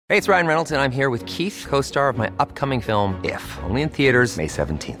Hey, it's Ryan Reynolds, and I'm here with Keith, co-star of my upcoming film, If, only in theaters May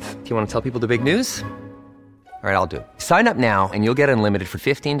 17th. Do you want to tell people the big news? All right, I'll do it. Sign up now and you'll get unlimited for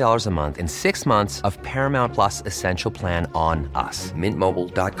 $15 a month and 6 months of Paramount Plus Essential Plan on us.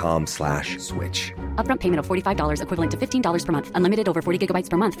 MintMobile.com/switch. Upfront payment of $45 equivalent to $15 per month. Unlimited over 40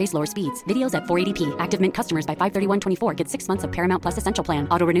 gigabytes per month. Face lower speeds. Videos at 480p. Active Mint customers by 531.24 get 6 months of Paramount Plus Essential Plan.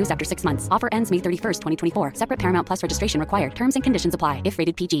 Auto renews after 6 months. Offer ends May 31st, 2024. Separate Paramount Plus registration required. Terms and conditions apply if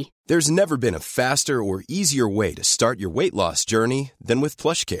rated PG. There's never been a faster or easier way to start your weight loss journey than with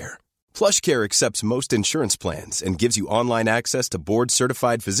PlushCare. PlushCare accepts most insurance plans and gives you online access to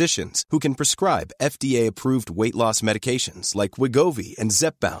board-certified physicians who can prescribe FDA-approved weight loss medications like Wegovy and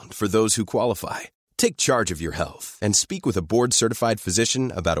Zepbound for those who qualify. Take charge of your health and speak with a board-certified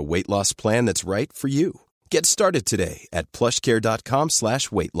physician about a weight loss plan that's right for you. Get started today at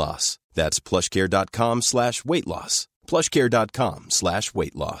plushcare.com/weight-loss. That's plushcare.com/weight-loss.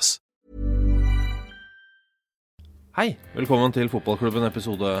 plushcare.com/weight-loss. Hei, velkommen til Fotballklubben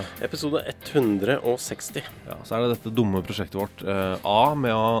episode 160. Ja, så det dette dumme prosjektet vårt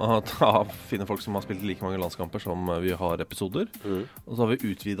med å finne folk som har spilt like mange landskamper som vi har episoder. Og så har vi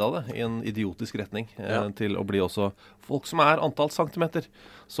utvidet det i en idiotisk retning til å bli også folk som antall centimeter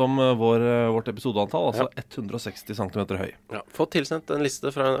som vårt episodeantall, altså 160 centimeter høy. Ja, fått tilsendt en liste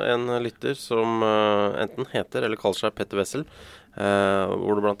fra en lytter som enten heter eller kaller seg Petter Wessel,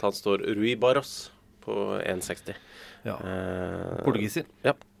 hvor det blant annet står Rui Barros på 1,60. Ja, portugiser.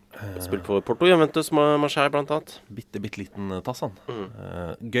 Ja, spilt på Porto, Juventus, Marseille blant annet. Bitte liten tass han.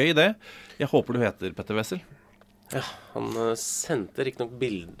 Gøy det. Jeg håper du heter Petter Wessel. Ja, han sendte ikke nok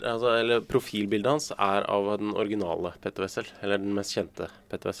eller profilbildet hans av den originale Petter Wessel, eller den mest kjente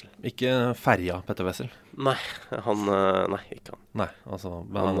Petter Wessel. Ikke ferja Petter Wessel. Nei, ikke han. Nei, altså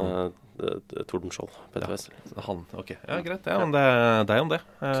han Tordenskjold, Petter Wessel. Han, ok. Ja, greit. Ja, men det er deg om det.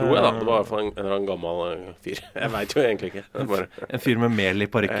 Tror jeg da. Det var i hvert fall en eller annen gammel fyr. Jeg vet jo egentlig ikke. En fyr med mel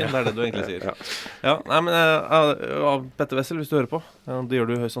i parykken, det det du egentlig sier. Ja, nei, men Petter Wessel, hvis du hører på, det gjør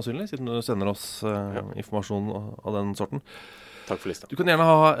du høyst sannsynlig, siden du sender oss informasjon av den sorten. Takk for lista. Du kan gjerne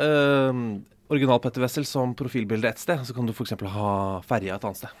ha original Petter Wessel som profilbilde et sted, så kan du for eksempel ha ferja et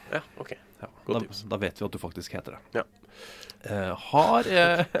annet sted. Ja, ok. Ja, da vet vi at du faktisk heter det. Ja.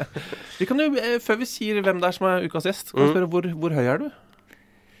 Vi kan jo, før vi sier hvem det som ukas gjest, kan vi spørre hvor høy du?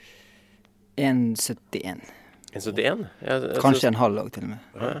 1,71. 1,71? Kanskje en halv år til og med.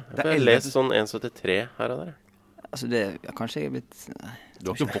 Ja, jeg har lest sånn 1,73 her og der. Altså kanskje jeg blitt... Nei, du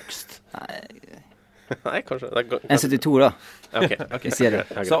har ikke vokst. Nei, kanskje. 1,72 da. Ok, jeg sier det.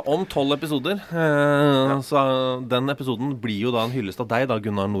 Så om 12 episoder, så den episoden blir jo da en hyllest av deg da,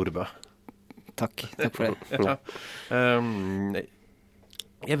 Gunnar Nordbø. Takk for det. Ja.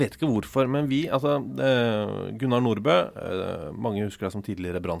 Jeg vet ikke hvorfor, men Gunnar Nordbø, mange husker deg som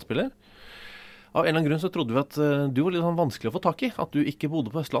tidligere Brannspiller. Av en eller annen grunn så trodde vi at du var litt sånn vanskelig å få tak i, at du ikke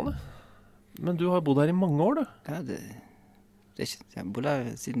bodde på Østlandet. Men du har bodd her i mange år, du. Ja, jeg har bodd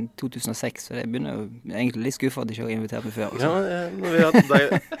her siden 2006, så jeg begynner jo egentlig litt skuffet at jeg ikke har invitert meg før. Altså. Ja,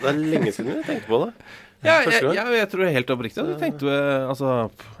 det lenge siden vi tenkte på det. Jeg tror helt oppriktig. Du tenkte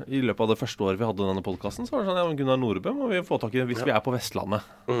i løpet av det første året vi hadde denne podcasten, så var det sånn, Gunnar Nordbø må vi få tak i hvis vi på Vestlandet.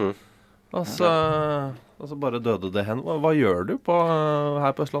 Og så bare døde det hen. Hva gjør du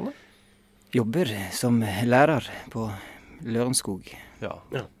her på Østlandet? Jobber som lærer på Lørenskog. Ja.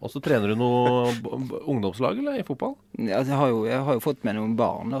 Og så trener du noe ungdomslag eller i fotball? Ja, jeg har jo fått med noen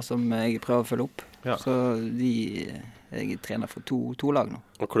barn da, som jeg prøver å følge opp. Ja. Så jeg trener for to lag nå.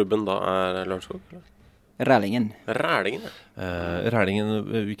 Og klubben da Lørenskog? Rælingen. Rælingen, ja. Rælingen,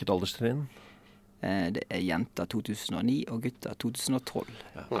 hvilket alderstrinn? Det jenter 2009 og gutter 2012.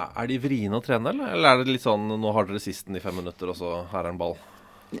 Ja. De vriene å trene, eller det litt sånn, nå har dere sisten i 5 minutter, og så her en ball?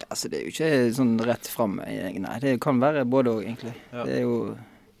 Ja, altså det jo ikke sånn rett frem. Nei, det kan være både og egentlig. Ja. Det jo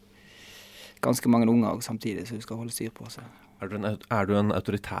ganske mange unger samtidig som du skal holde styr på. Så. Er du en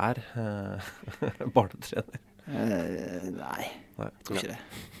autoritær barnetrener? Nei, jeg tror ikke det.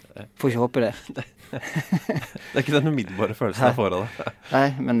 Får ikke håpe det. Det ikke den umiddelbare følelsen jeg får av det. Nei,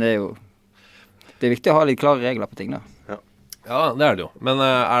 men det jo det viktig å ha litt klare regler på ting da. Ja, det det jo. Men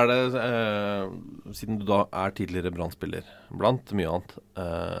det, siden du da tidligere Brannspiller, blant mye annet,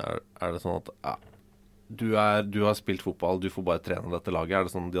 det sånn at du har spilt fotball, du får bare trene dette laget?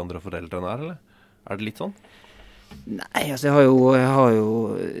 Det sånn de andre foreldrene eller? Det litt sånn? Nei, altså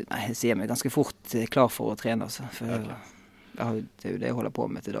jeg ser meg ganske fort klar for å trene, altså. For det jo det jeg holder på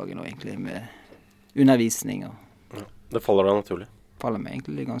med til dagen nå, egentlig, med undervisning. Det faller deg naturlig? Faller meg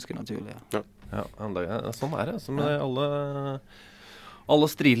egentlig ganske naturlig, ja. Ja, sånn det. Som med Alle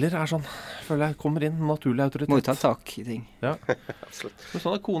striler sånn, føler jeg, kommer inn, naturlig autoritet. Må jo ta tak I ting. Ja, men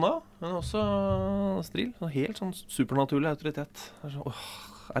sånn kona, men også stril. Helt sånn supernaturlig autoritet. Sånn,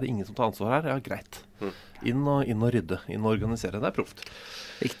 det ingen som tar ansvar her? Ja, greit. Inn og rydde, inn og organisere. Det proft.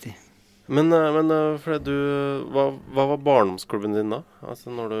 Riktig. Men fordi hva var barndomsklubben din da?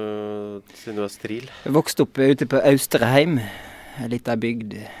 Altså siden du stril? Jeg vokste opp ute på Austerheim, en liten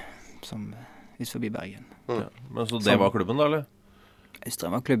bygd som ut forbi Bergen. Ja. Men så det var klubben da, eller?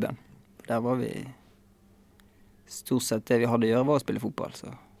 Austerheim var klubben. Der var vi stort sett det vi hadde å gjøre var å spille fotball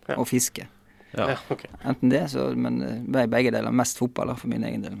og fiske. Ja. Okay. Enten det, men begge deler mest fotball da, for min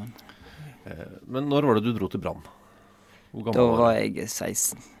egen del. Men når var det du dro til Brann? Hvor gammel Da var var jeg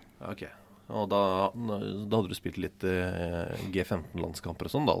 16. Ok, og da hadde du spilt litt G15-landskamper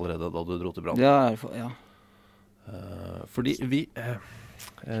og sånn da allerede da du dro til Brann? Ja. Fordi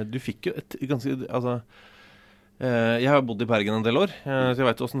du fikk jo et ganske, altså, jeg har bodd I Bergen en del år, så jeg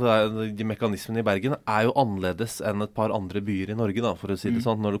vet hvordan de mekanismene I Bergen jo annerledes enn et par andre byer I Norge da, for å si det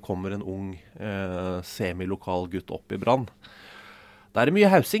sånn, når det kommer en ung semilokal gutt opp I Brann. Da det mye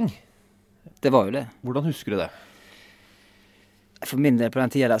hausing. Det var jo det. Hvordan husker du det? For min del på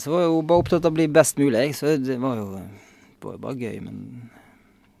den tiden der, så var jeg jo bare opptatt av å bli best mulig, så det var jo bare gøy, men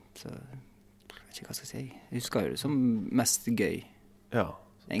så, jeg vet ikke hva skal jeg si. Jeg husker jo det som mest gøy. Ja.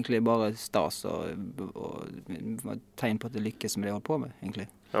 Egentlig bare stas og tegn på at det lykkes med det jeg holdt på med, egentlig.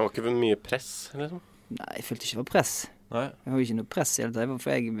 Det var ikke mye press, liksom? Nei, jeg følte ikke det var press. Nei. Jeg har jo ikke noe press I hele tiden,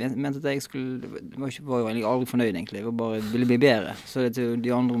 for jeg mente at jeg var jo egentlig aldri fornøyd egentlig, jeg bare ville bli bedre. Så det til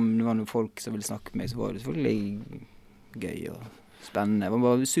de andre, om det var noen folk som ville snakke med meg, så var det selvfølgelig gøy og spennende. Jeg var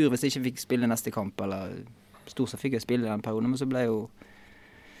bare sur hvis jeg ikke fikk spille neste kamp, eller stort sett fikk jeg spille den perioden, men så ble jeg jo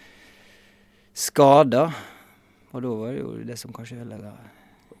skadet, og da var det jo det som kanskje ødelegger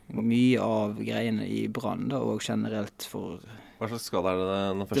mye av greiene I Brann da, og generelt for... Hva slags skade det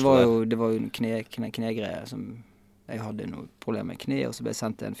den første der? Det var jo knegreier som jeg hadde noe problem med kne, og så ble jeg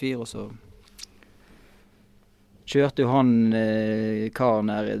sendt til en fyr, og så kjørte jo han karen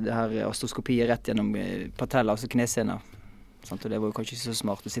det her astroskopiet rett gjennom patella, altså knesener. Sant? Og det var jo kanskje ikke så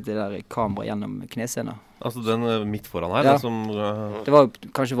smart å sitte der I kamera gjennom knesener. Altså den midt foran her, ja. Den som... Det var jo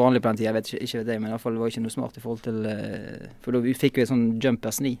kanskje vanlig på den tiden, jeg vet ikke det, men I hvert fall det var ikke noe smart I forhold til... For da fikk vi et sånn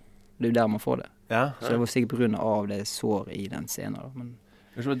jumpers knee. Det jo der man får det. Ja. Så det var sikkert på grunn av det sår I den scenen. Men...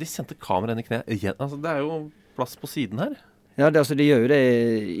 De sendte kamera inn I kne. Altså, det jo plass på siden her. Ja, de gjør jo det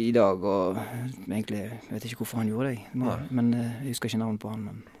I dag, og egentlig, jeg vet ikke hvorfor han gjorde det. Men jeg husker ikke navnet på han,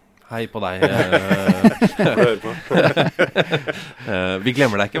 men... Hei på deg. Vi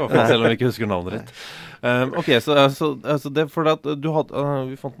glemmer deg ikke, selv om vi ikke husker navnet ditt. Ok, så det for at du hadde,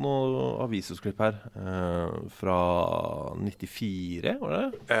 vi fant noen avisesklipp her fra 94, var det?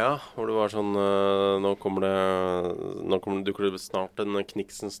 Ja, hvor det var sånn, nå kommer det dukker snart en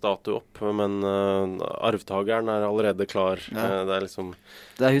Kniksen-statue opp, men arvtageren allerede klar. Ja. Det liksom...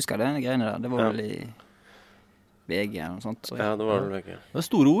 Det husker jeg denne greiene der, det var vel I... VG eller noe sånt. Så ja, det var det VG. Det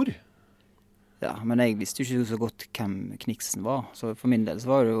store ord. Ja, men jeg visste jo ikke så godt hvem Kniksen var. Så for min del så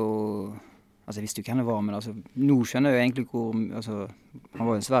var det jo... Altså, jeg visste jo hvem det var, men altså, nå skjønner jeg jo egentlig hvor... Altså, han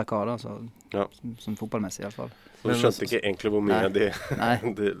var jo en svær kar da, så, som fotballmessig I hvert fall. Så du skjønte ikke egentlig hvor mye de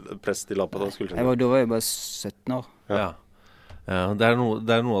press de la på da skulle skjønne? Da var jeg bare 17 år. Ja. Ja, det noe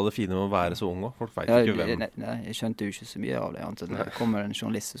av det fine med å være så ung også. Folk vet ikke hvem. Nei, jeg skjønte jo ikke så mye av det. Annet. Det kommer en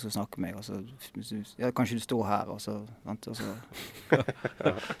journalist som skal snakke med meg, og så kanskje du står her, og så... Så så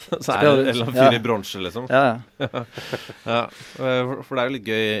det en eller annen fyr I bronse, liksom. Ja. For det jo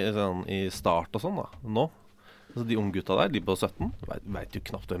litt gøy sånn, I start og sånn da, nå. Altså, de unge gutta der, de på 17, vet jo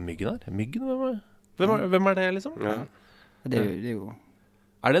knapt hvem Myggen Myggen, hvem det, liksom? Ja. Det jo...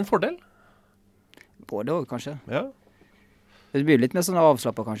 det en fordel? Både også, kanskje. Ja. Det blir litt mer sånn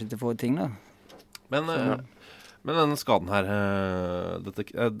avslappet kanskje til å få ting da. Men denne skaden her,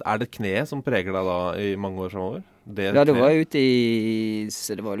 det kneet som preger deg da I mange år fremover? Ja, det var jo ute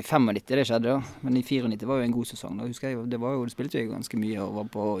så det var jo I 95 det skjedde da. Men I 94 var jo en god sesong da, husker jeg. Det spilte jo ganske mye og var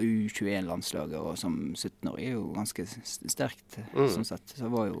på U21-landslaget, og som 17-årig jo ganske sterkt, sånn sett. Så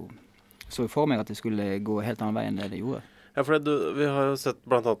det var jo, så for meg at det skulle gå helt annen vei enn det gjorde. Ja, for vi har jo sett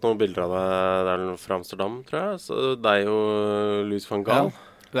blant annet noen bilder av deg der fra Amsterdam, tror jeg. Så deg og Louis van Gaal.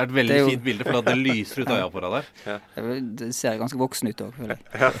 Ja. Det et veldig fint bilde, for det lyser ut øya på deg der. Ja. Det ser ganske voksen ut også, føler jeg.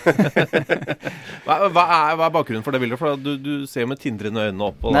 Hva bakgrunnen for det bildet? For du ser jo med tindrende øynene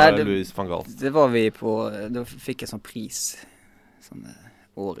opp på Louis van Gaal. Det var vi på, da fikk jeg sånn pris, sånn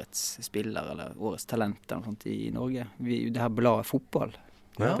årets spiller, eller årets talent eller noe sånt I Norge. Det her bladet Fotball.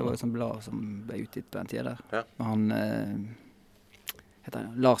 Ja. Det var jo sånn blad som ble utgitt på den tiden der. Ja. Han heter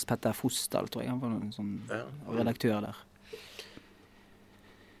Lars Petter Fosdal, tror jeg. Han var noen sånn redaktør der.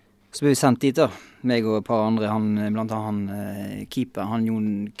 Så ble vi sendt dit da, meg og et par andre, blant annet han keeper, han Jon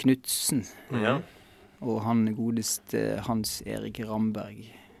Knudsen, Ja. og han godeste Hans-Erik Ramberg.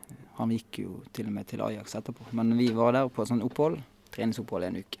 Han gikk jo til og med til Ajax etterpå, men vi var der på sånn opphold, treningsopphold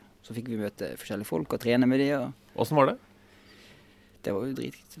en uke. Så fikk vi møte forskjellige folk og trene med de, og Hvordan var det? det var jo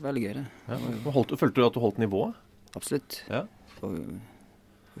veldig gøy det. Ja. Følte du at du holdt nivået? Absolutt. Ja. Det var jo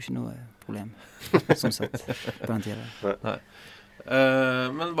ikke noe problem, sånn sett, på den tiden. Nei.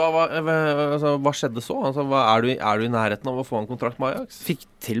 Men hva skjedde så? Altså, er du i nærheten av å få en kontrakt med Ajax? Fikk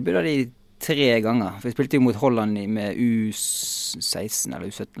tilbud av de 3 ganger. For vi spilte jo mot Holland med U16 eller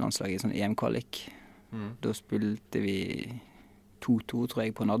U17-landslaget i sånn EM-kvalik. Da spilte vi 2-2, tror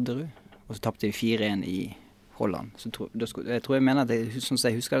jeg, på Nadderud. Og så tappte vi 4-1 i Holland. Så jeg mener at sånn som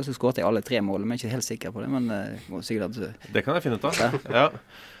jeg husker det, så skåret jeg alle 3 mål. Men jeg er ikke helt sikker på det, men må sikkert at... Det kan jeg finne ut av. Ja.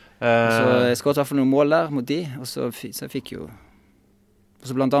 Så jeg skåret i hvert fall noen mål der mot de, og så fikk jo... Og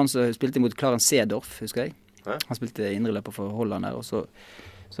så blant annet så spilte jeg mot Clarence Seedorf, husker jeg. Han spilte indreløper for Holland der, og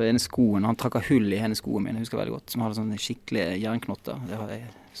så ene skoen, han trakk av hull i henne skoen min, jeg husker veldig godt, som hadde sånne skikkelige jernknotter. Det hadde jeg,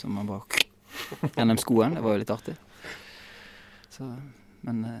 som man bare... gjennom skoen, det var jo litt artig. Så,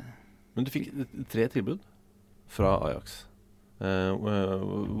 men du fikk 3 tilbud fra Ajax.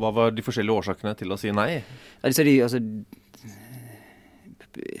 Hva var de forskjellige årsakene til å si nei?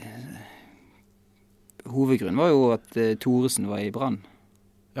 Hovedgrunnen var jo at Thoresen var i Brann.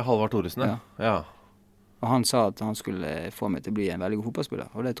 Ja, Halvard Thoresen, ja. Og han sa at han skulle få meg til å bli en veldig god fotballspiller,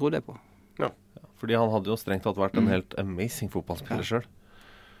 og det trodde jeg på. Ja. Fordi han hadde jo strengt tatt vært en helt amazing fotballspiller selv.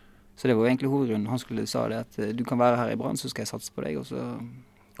 Så det var egentlig hovedgrunnen. Han sa det at du kan være her i Brann, så skal jeg satse på deg, og så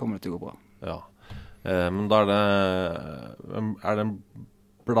kommer det til å gå bra. Ja. Men da er det en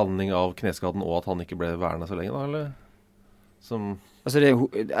blanding av kneskaden og at han ikke ble værende så lenge da, eller? Altså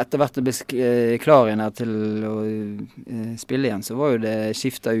etter hvert å bli klar igjen her til å spille igjen, så var jo det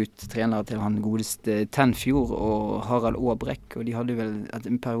skiftet ut trenere til han godeste Tenfjord og Harald Aabrekk, og de hadde vel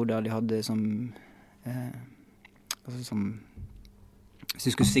en periode der de hadde som hvis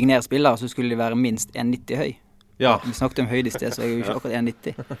du skulle signere spillere, så skulle de være minst 1,90 høy. Ja. Vi snakket om høyde i sted, så jeg er jo ikke akkurat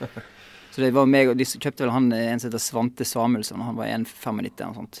 1,90. Så det var meg, og de kjøpte vel han en som heter Svante Samuelsson, og han var 1,95 eller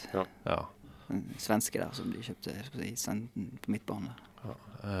noe sånt. Ja. En svenske der som de kjøpte på midtbanen der. Ja.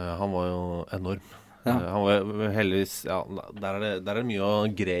 Han var jo enorm. Ja. Han var heldigvis, der er det mye å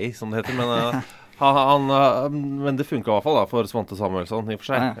grei, som det heter, men men det funket i hvert fall da, for Svante Samuelsson i og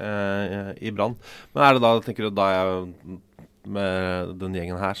for seg, i Brann. Men er det da, tenker du, da jeg med den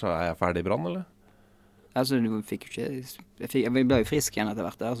gjengen her, så er jeg ferdig i Brann, eller? Altså, du fikk jo ikke... Jeg ble jo frisk igjen etter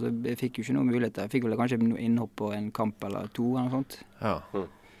hvert der, så jeg fikk jo ikke noen muligheter. Jeg fikk vel kanskje noe innhopp på en kamp eller 2 eller noe sånt. Ja.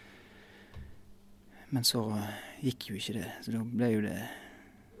 Men så gikk jo ikke det, så da ble jo det...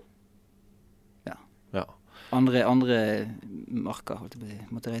 Ja. Andre marker,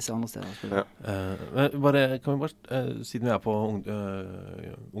 måtte reise andre steder og spille. Kan vi bare, siden vi er på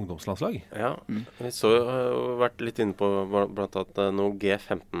ungdomslandslag? Ja, vi så vært litt inne på blant annet noen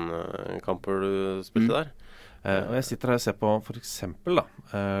G15-kamper du spilte der. Og jeg sitter her og ser på for eksempel da,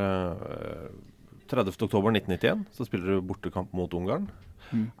 30. oktober 1991, så spiller du bortekamp mot Ungarn.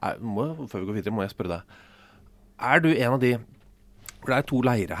 Før vi går videre, må jeg spørre deg. Er du en av de... For det er 2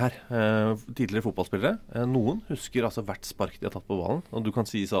 leire her, tidligere fotballspillere. Noen husker altså hvert spark de har tatt på ballen. Og du kan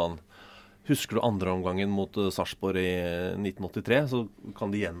si sånn, husker du andre omgangen mot Sarpsborg i 1983, så kan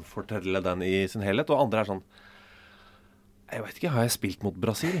de gjenfortelle den i sin helhet. Og andre er sånn, jeg vet ikke, har jeg spilt mot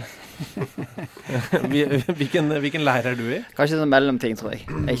Brasil? Hvilken leire er du i? Kanskje sånn mellomting, tror jeg.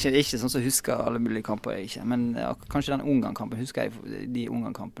 Ikke sånn som husker alle mulige kamper, ikke. Men kanskje den Ungarn-kampen, husker jeg de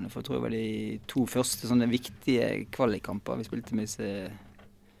Ungarn-kampene. For jeg tror det var de 2 første sånne viktige kvalikkamper vi spilte med disse...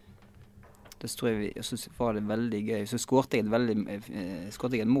 Det tror jeg og så var det veldig gøy. Så skårte jeg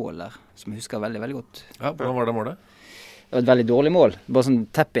et mål der, som jeg husker veldig, veldig godt. Ja, hvordan var det målet? Det var et veldig dårlig mål. Bare sånn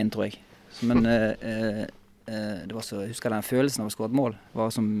tap-in, tror jeg. Men... det var så, jeg husker den følelsen av å skåre et mål var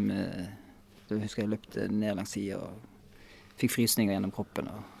som jeg husker jeg løpte ned langs siden og fikk frysninger gjennom kroppen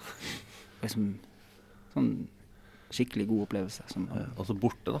og liksom sånn skikkelig god opplevelse altså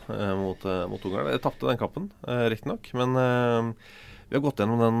borte da, mot Ungarn. Jeg tappte den kampen, riktig nok, men vi har gått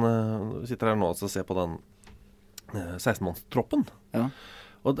gjennom den, vi sitter her nå og ser på den 16-mannstroppen. Ja.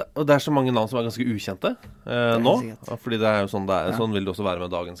 Og det er så mange navn som er ganske ukjente nå, fordi det er jo sånn, sånn vil det også være med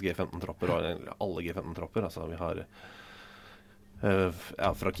dagens G15-tropper og alle G15-tropper. Altså vi har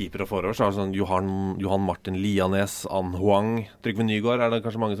fra keeper og forover så har vi sånn Johan Martin Lianes, Ann Huang, Trygve Nygaard er det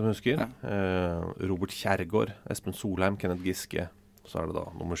kanskje mange som husker. Robert Kjærgaard, Espen Solheim, Kenneth Giske, så er det da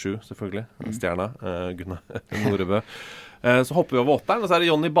nummer 7 selvfølgelig, Stjerna, Gunnar Norebø. Så hopper vi over 8'eren, og så er det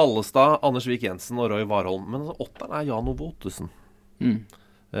Jonny Ballestad, Anders Vik Jensen og Roy Warholm, men 8'eren er Jan Ove Ottesen.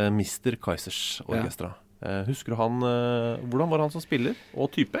 Mr. Kaisers orkestra. Husker du han, hvordan var han som spiller?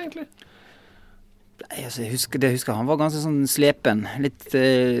 Og type, egentlig? Nei, altså, jeg husker han var ganske sånn slepen. Litt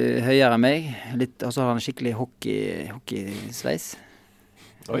høyere enn meg. Og så hadde han skikkelig hockeysveis.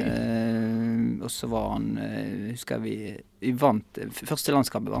 Og så var han, husker vi vant, første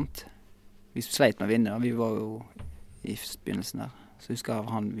landskamp vi vant. Vi sleit med å vinne, vi var jo i begynnelsen der. Så husker jeg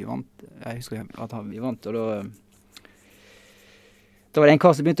vi vant, vi vant, og da var det en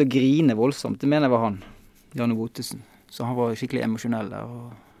kar som begynte å grine voldsomt. Det mener jeg var han, Janne Botesen. Så han var skikkelig emosjonell der,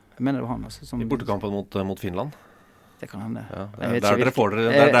 og jeg mener det var han. Altså, I bortekampen mot Finland? Det kan hende. Ja, det er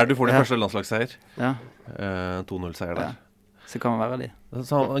der du får din første landslagsseier. Ja. 2-0-seier der. Ja. Så kan man være det.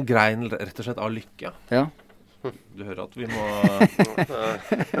 Så han grein rett og slett av lykke. Ja. Du hører at vi må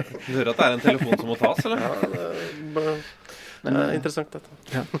Du hører at det en telefon som må tas, eller? Ja, det interessant dette.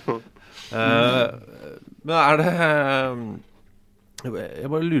 Ja. Men det jeg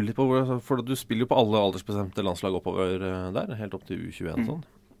bare lurer litt på for du spiller jo på alle aldersbestemte landslag oppover der, helt opp til U21 sånn.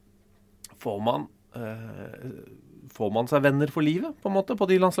 Får man seg venner for livet på en måte på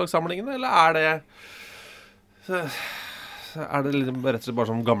de landslagssamlingene, eller er det liksom rett og slett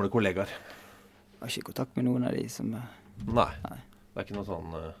bare som gamle kollegaer? Jeg har ikke kontakt med noen av de som Nei. Det ikke noe sånn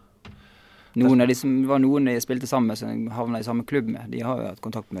noen av de som var noen jeg spilte sammen med, som havnet i samme klubb med, de har jo hatt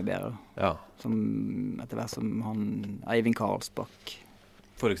kontakt med bedre. Ja. Som etter hvert som han Eivind Karlsbakk.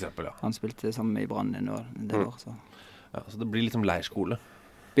 For eksempel, ja. Han spilte sammen med i Brann en del år. Så. Ja, så det blir litt som leirskole.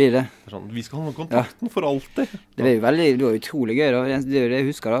 Blir det. Sånn, vi skal ha kontakten for alltid. Det var utrolig gøy da. Det er jo det jeg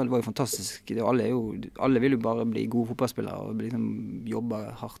husker da. Det var jo fantastisk. Alle vil jo bare bli gode fotballspillere og liksom jobbe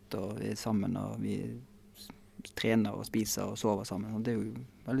hardt og vi er sammen og vi trener og spiser og sover sammen. Det er jo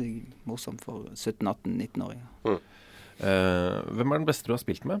veldig morsomt for 17, 18, 19-åringer. Hvem den beste du har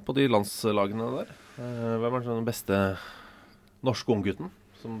spilt med på de landslagene der? Hvem den beste norske unggutten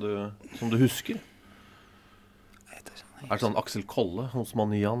som du husker? Det sånn Aksel Kolle hos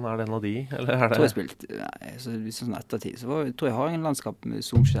Manian, det en av de? Eller det? Tror jeg spilte, sånn ettertid, tror jeg har en landskap med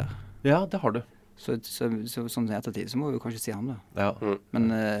Solskjær. Ja, det har du. Så sånn ettertid, så må vi jo kanskje si ham da. Ja. Men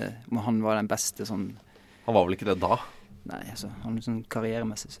han var den beste sånn... Han var vel ikke det da? Nei, altså, han sånn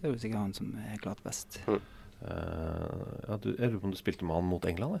karrieremessig, så er det sikkert han som er klart best. Jeg lurer på om du spilte med han mot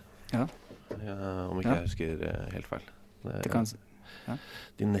England, Ja. Om ikke jeg husker helt feil. Det kan ja.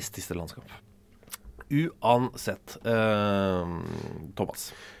 Din nest siste landskap. Uansett,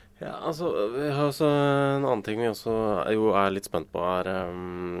 Thomas. Ja, altså, vi har også en annen ting vi også er litt spent på det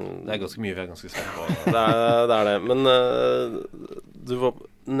ganske mye vi ganske spent på. det er det, men du var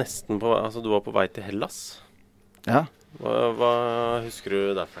nesten du var på vei til Hellas. Ja. Hva husker du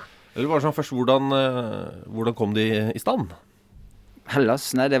derfra? Eller var det sånn først, hvordan kom de i stand?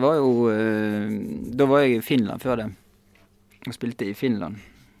 Hellas, nei, det var jo da var jeg i Finland før det. Jeg spilte i Finland.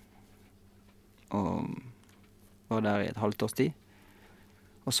 Og var der i et halvt års tid.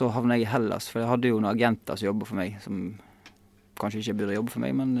 Og så havnet jeg i Hellas, for jeg hadde jo noen agenter som jobber for meg, som kanskje ikke burde jobbe for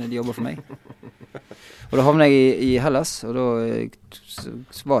meg, men de jobber for meg. Og da havnet jeg i Hellas, og da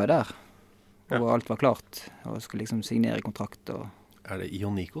så var jeg der. Og alt var klart, og jeg skulle liksom signere kontrakt. Og det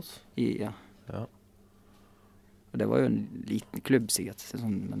Ionikos? Ja. Og det var jo en liten klubb sikkert,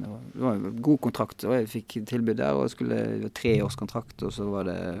 men det var jo en god kontrakt, og jeg fikk tilbud der, og det var 3 års kontrakt, og så var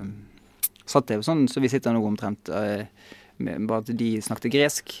det... Satt jeg sånn, så vi sitter nå omtrent... bare at de snakket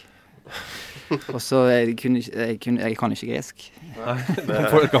gresk. Og så jeg kan ikke gresk. Nei,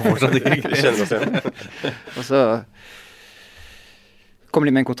 det kan fortsatt ikke gresk. Og så kom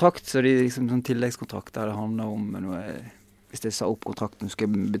de med en kontrakt, så de liksom sånn tilleggskontrakt der det handler om noe, hvis jeg sa opp kontrakten,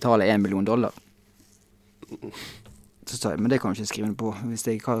 skulle jeg betale $1 million. Så sa jeg, men det kan jeg ikke skrive på. Hvis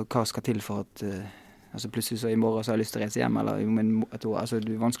hva skal til for at altså plutselig så i morgen så har jeg lyst til å reise hjem, eller om et år, altså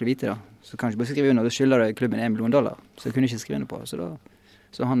det vanskelig å vite da. Så kan jeg ikke bare skrive under, og da skylder det klubben $1 million. Så jeg kunne ikke skrive under på,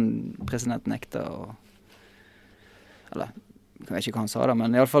 så han, presidenten nekta, eller, jeg vet ikke hva han sa da,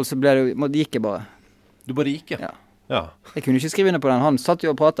 men i alle fall så gikk jeg bare. Du bare gikk, ja? Ja. Jeg kunne ikke skrive under på den, han satt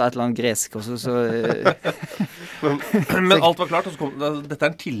jo og pratet et eller annet gresk, og så men alt var klart, og så kom, dette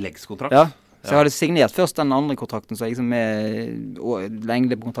en tilleggskontrakt? Ja. Så jeg hadde signert først den andre kontrakten, så liksom med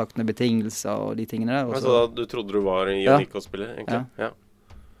lengde på kontrakten, betingelser og de tingene der. Så da du trodde du var en Ionikos-spiller, egentlig? Ja.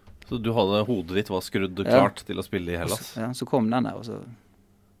 Så du hadde hodet ditt var skrudd klart til å spille i Hellas? Ja, så kom den der, og så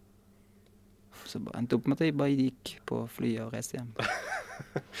endte opp med at jeg bare gikk på flyet og reiste hjem.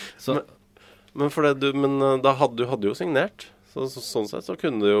 men da hadde du jo signert, så sånn sett så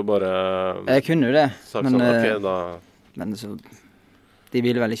kunne du jo bare... Jeg kunne jo det, men så... De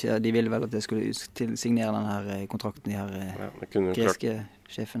ville vel at jeg skulle signere den her kontrakten, de her greske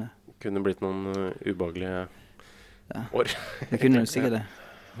sjefene. Det kunne blitt noen ubehagelige år. Det kunne jo sikkert det.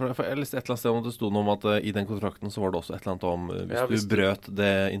 For jeg leste et eller annet sted om det stod noe om at i den kontrakten så var det også et eller annet om hvis du brøt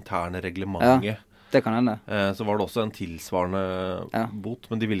det interne reglementet. Ja, det kan hende. Så var det også en tilsvarende bot,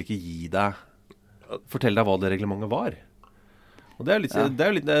 men de ville ikke gi deg fortelle deg hva det reglementet var. Og det er litt,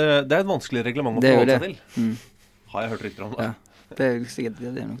 det er et vanskelig reglement å forholde seg til. Har jeg hørt rykter om det? Ja, det er sikkert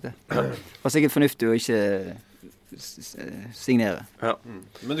det er nok det. Det var sikkert fornuftig å ikke signere. Ja.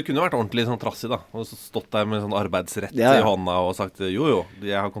 Men du kunne vært ordentlig sånn trassig da, og stått der med sånn arbeidsrett i hånda og sagt jo,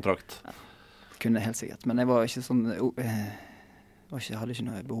 jeg har kontrakt. Kunne helt sikkert, men jeg var ikke sånn hadde ikke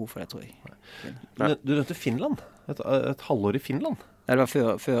noe behov for det, tror jeg. Men du rønte Finland, et halvår i Finland. Ja, det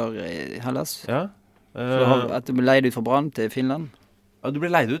var før Hellas. Ja. At du ble leid ut fra Brann til Finland. Ja, du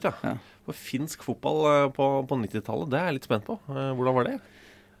ble leid ut, ja. For finsk fotball på 90-tallet, det er jeg litt spent på. Hvordan var det?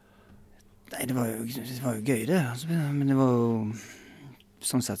 Nei, det var jo gøy det, altså, men det var jo,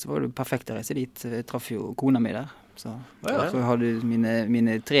 sånn sett så var det perfekt å reise dit. Jeg traff jo kona mi der, så jeg hadde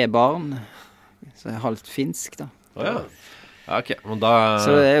mine 3 barn, så jeg halvt finsk da. Ja, ok, men da...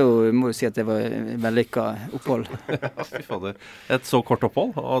 Så det er jo, jeg må jo si at det var vellykket opphold. Ja, fy fader. Et så kort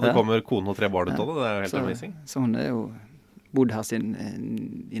opphold, og det kommer kone og 3 barn ut av det, det er jo helt amazing. Så hun er jo bodd her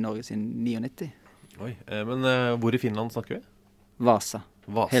i Norge siden 99. Oi, men hvor i Finland snakker vi? Vasa.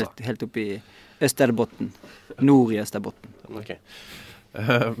 Helt oppe i Österbotten. Nord i Österbotten. Ok.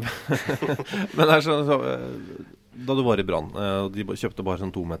 Men det er sånn, da du var i Brann, de kjøpte bare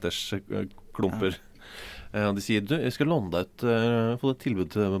sånn 2 meters klumper, og de sier, jeg skal låne deg ut, få et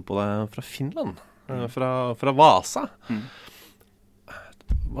tilbud på deg fra Finland, fra Vasa.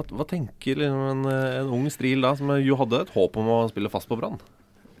 Hva tenker en ung stril da, som jo hadde et håp om å spille fast på Brann?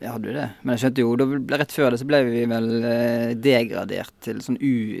 Jeg hadde jo det, men jeg skjønte jo, rett før det så ble vi vel degradert til sånn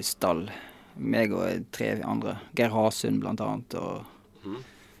U-stall, meg og 3 andre, Geir Hasund blant annet, og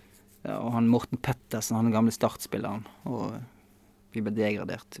han Morten Pettersen, han gamle startspilleren, og vi ble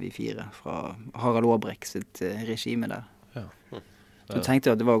degradert, vi 4, fra Harald Aabrekk sitt regime der. Ja. Så jeg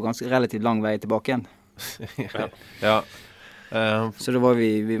tenkte at det var ganske relativt lang vei tilbake igjen. Ja. Så da var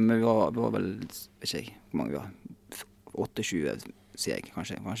vi var vel, vet ikke hvor mange vi var, 28, sier jeg,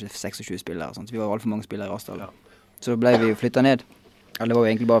 kanskje 26 spillere, sånt. Vi var alt for mange spillere i Asdal. Ja. Så da ble vi flyttet ned. Eller det var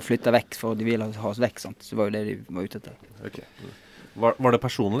jo egentlig bare flyttet vekk, for de ville ha oss vekk, sant? Så det var jo det de var ute etter. Okay. Var det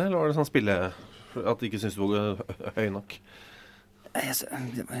personlig, eller var det sånn spille at de ikke syntes du var høy nok? Det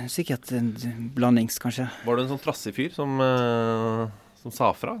var sikkert en blandings, kanskje. Var du en sånn trassig fyr som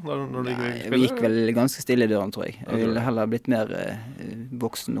sa fra når du Nei, vi gikk vel ganske stille i døren, tror jeg. Jeg ville heller blitt mer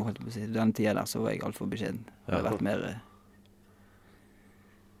voksen nå, holdt på å si. Den tiden der så var jeg alt for beskjeden. Jeg hadde vært mer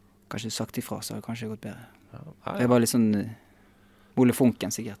kanskje sagt ifra, så hadde det kanskje gått bedre. Jeg var litt sånn Ole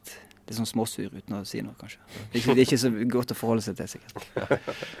Funken, sikkert. Litt sånn småsur uten å si noe, kanskje. Det er ikke så godt å forholde seg til, sikkert.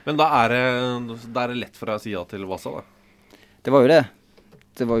 Men da er det lett for deg å si ja til Vasa, da? Det var jo det.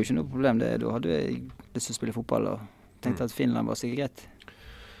 Det var jo ikke noe problem. Da hadde jeg lyst til å spille fotball, og tenkte at Finland var sikkert greit.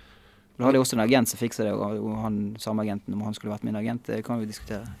 Da hadde jeg også en agent som fikset det, og han samme agenten, om han skulle vært min agent, det kan vi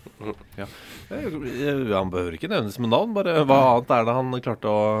diskutere. Ja. Han behøver ikke nevnes med navn, bare hva annet er det han klarte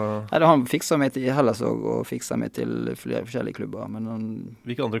å... Nei, han fikset meg til Hellas og fikset meg til flere forskjellige klubber. Men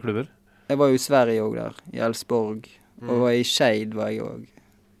hvilke andre klubber? Jeg var jo i Sverige også der, i Elfsborg, og var i Skeid var jeg også.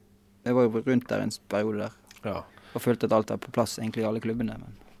 Jeg var jo rundt der en periode der. Ja. Og følte at alt er på plass, egentlig i alle klubbene.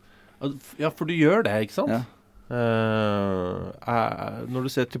 Men... Ja, for du gjør det, ikke sant? Ja. Når du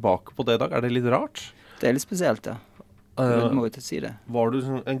ser tilbake på det i dag, er det litt rart? Det er litt spesielt, ja. Jeg må jo ikke si det. Var du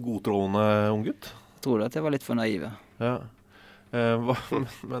en godtroende ung gutt? Jeg tror at jeg var litt for naiv. Ja.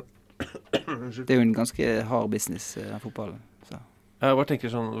 Men det er jo en ganske hard business, fotballen. Så. Jeg bare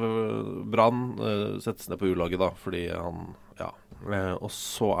tenker sånn, Brann settes ned på U-laget da, fordi han, ja. Og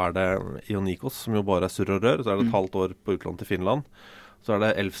så er det Ionikos, som jo bare er surr og rør. Så er det et halvt år på utlån til Finland. Så er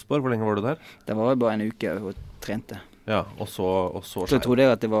det Elfsborg. Hvor lenge var du der? Det var bare en uke og trente. Ja, og så Så trodde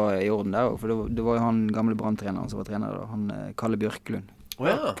jeg at det var i orden der, for det var jo han gamle Brann-treneren som var trener da. Han Kalle Bjørklund.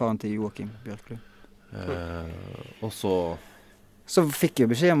 Faren til Joakim Bjørklund. Og så fikk jeg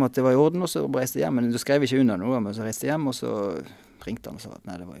beskjed om at det var i orden, og så reiste jeg hjem. Men du skrev ikke under noe, men så reiste jeg hjem, og så ringte han og sa at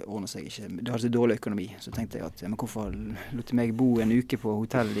nei, det ordnet seg ikke. Det hadde så dårlig økonomi. Så tenkte jeg at, men hvorfor lot jeg meg bo en uke på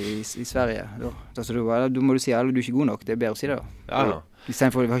hotell i Sverige? Så da må du si, eller du er ikke god nok, det er bedre å si det da. Ja. I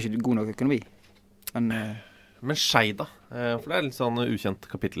stedet for at vi har ikke god nok økonomi. Men Skeid da, for det er litt sånn ukjent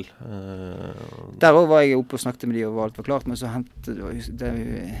kapittel. Der også var jeg oppe og snakket med de, og alt var klart, men så hentet det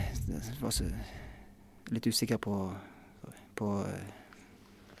var så litt usikker på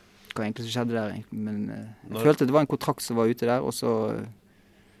hva egentlig som skjedde der, men jeg følte at det var en kontrakt som var ute der, og så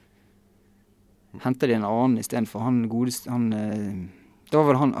hentet de en annen i stedet for. Det var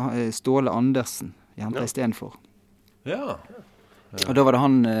vel han Ståle Andersen de hentet i stedet for. Ja. Og da var det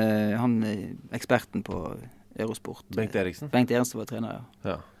han eksperten på Eurosport. Bengt Eriksen. Bengt Eriksen var trener,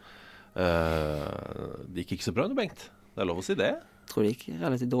 ja. Det gikk ikke så bra under Bengt. Det lov å si det. Jeg tror det gikk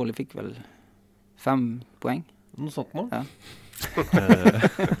relativt dårlig. Fikk vel 5 poeng. Noe sånt nå. Ja.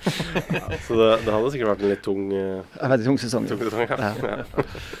 Så det hadde sikkert vært en litt tung veldig tung sesong. Ja.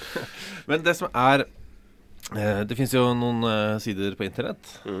 Men det som det finnes jo noen sider på internett.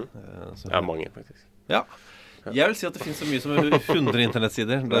 Ja, mange faktisk. Ja. Jeg vil si at det finnes så mye som 100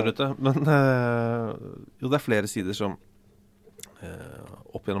 internettsider der ute. Men jo, det flere sider som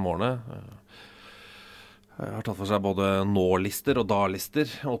opp gjennom årene har tatt for seg både nå-lister og da-lister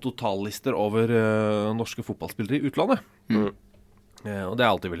og totallister over norske fotballspillere i utlandet. Og det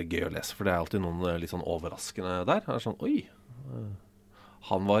alltid veldig gøy å lese, for det alltid noen litt sånn overraskende der. Det sånn, oi,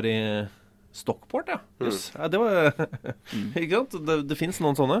 han var i Stockport, ja. Yes. Ja, det var ikke sant? Det finnes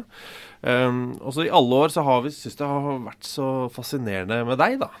noen sånne. Og så i alle år så har vi synes det har vært så fascinerende med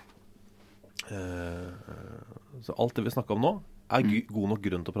deg, da. Så alt det vi snakker om nå god nok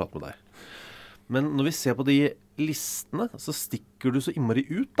grunn til å prate med deg. Men når vi ser på de listene, så stikker du så innmari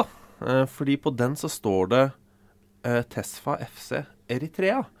ut, da. Fordi på den så står det Tesfa FC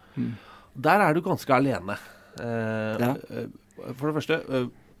Eritrea. Der du ganske alene. For det første,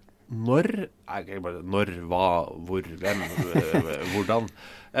 når, hva, hvor, hvem, hvordan?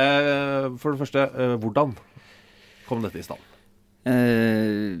 For det første, hvordan kom dette i stand?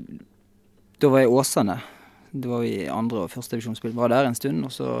 Da var jeg i Åsane. Det var vi andre- og første divisjonsspill. Var der en stund,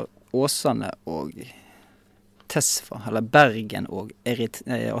 og så Åsane og Tesfa, eller Bergen og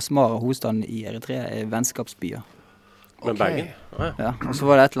Asmara, hovedstaden i Eritrea, vennskapsbyer. Men Bergen? Ja, og så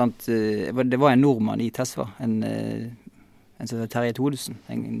var det et eller annet, det var en nordmann i Tesfa, en som heter Terje Thodesen,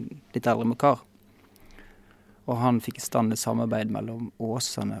 en litt eldre kar. Og han fikk i stand et samarbeid mellom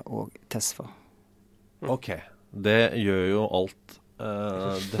Åsane og Tesfa. Ok, det gjør jo alt.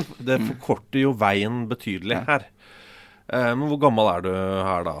 Det forkorter jo veien betydelig her. Men hvor gammel du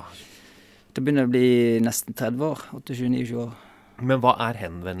her da? Det begynner å bli nesten 30 år, 28-29 år. Men hva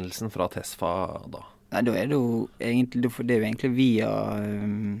henvendelsen fra Tesfa da? Nei, da det jo egentlig via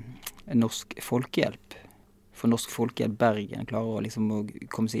Norsk Folkehjelp. For Norsk Folkehjelp Bergen klarer å liksom å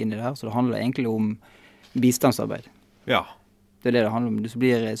komme seg inn i det her, så det handler egentlig om bistandsarbeid. Ja. Det det handler om. Så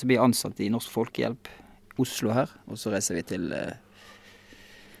blir ansatt i Norsk Folkehjelp Oslo her, og så reiser vi til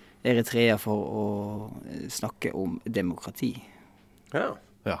Eritrea for å snakke om demokrati. Ja.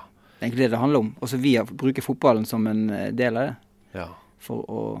 Ja. Det egentlig det handler om. Og så vi bruker fotballen som en del av det. Ja.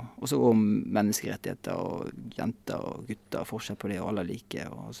 Også om menneskerettigheter og jenter og gutter, forskjell på det, og alle like.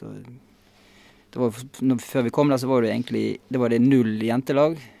 Og så, før vi kom der, så var det egentlig det var 0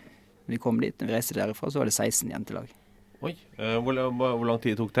 jentelag. Når vi kom dit, når vi reiste derifra, så var det 16 jentelag. Oi, hvor lang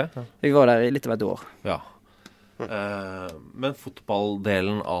tid tok det? Vi var der i litt over et år. Ja. Men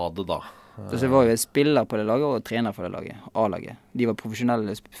fotballdelen av det da? Så det var jo spiller på det laget og trener for det laget, A-laget. De var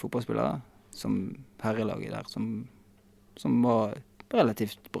profesjonelle fotballspillere, som herrelaget der, som var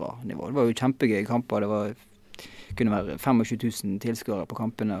relativt bra nivå. Det var jo kjempegøye kamper, kunne være 25 000 tilskuere på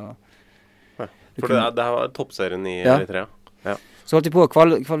kampene. For det var toppserien i Eritrea? Ja. Så holdt vi på å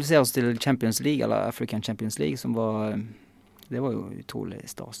kvalifisere oss til Champions League, eller African Champions League, det var jo utrolig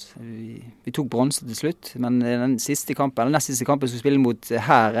stas. Vi tok bronse til slutt, men den siste kampen, eller nest siste kampen, skulle spille mot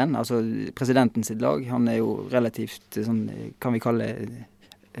hæren, altså presidenten sitt lag. Han jo relativt, sånn, kan vi kalle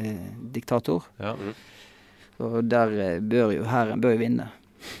diktator. Ja. Og der bør jo hæren vinne.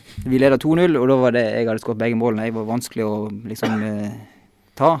 Vi leder 2-0, og da var det jeg hadde skåret begge målene. Jeg var vanskelig å liksom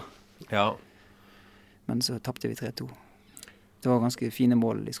ta. Ja. Men så tappte vi 3-2. Det var ganske fine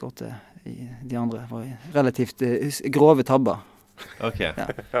mål de skårte. De andre var relativt grove tabber. Ok.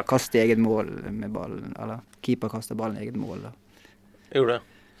 Ja, kaste eget mål med ballen, eller keeper kaster ballen i eget mål. Da. Jeg gjorde det.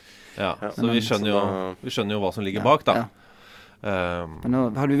 Ja, så vi skjønner jo hva som ligger bak da. Ja. Men nå,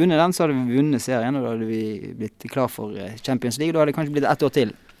 hadde vi vunnet den, så hadde vi vunnet serien, og da hadde vi blitt klar for Champions League, og da hadde det kanskje blitt 1 år til.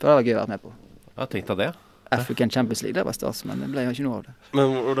 For det var gøy å være med på. Ja, tenk deg det. African Champions League, det var stas, men det ble jo ikke noe av det. Men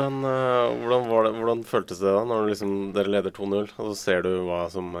hvordan føltes det da, når dere leder 2-0, og så ser du hva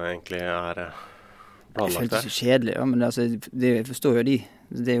som egentlig planlagt der? Det føltes så kjedelig, ja, men altså, jeg forstår jo de.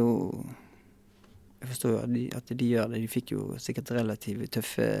 Det jo... Jeg forstår jo at de gjør det. De fikk jo sikkert relativt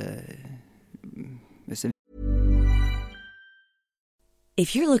tøffe...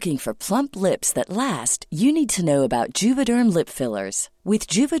 If you're looking for plump lips that last, you need to know about Juvederm lip fillers. With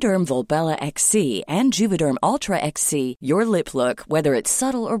Juvederm Volbella XC and Juvederm Ultra XC, your lip look, whether it's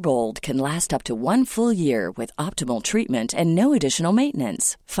subtle or bold, can last up to 1 full year with optimal treatment and no additional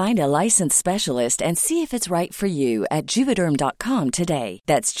maintenance. Find a licensed specialist and see if it's right for you at Juvederm.com today.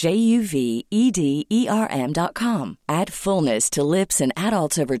 That's JUVEDERM.com. Add fullness to lips in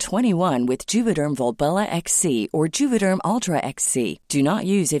adults over 21 with Juvederm Volbella XC or Juvederm Ultra XC. Do not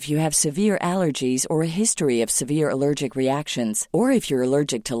use if you have severe allergies or a history of severe allergic reactions, or if you're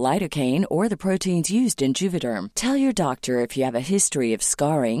allergic to lidocaine or the proteins used in Juvederm. Tell your doctor if you have a history of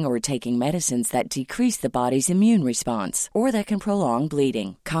scarring or taking medicines that decrease the body's immune response or that can prolong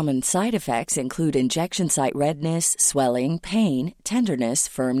bleeding. Common side effects include injection site redness, swelling, pain, tenderness,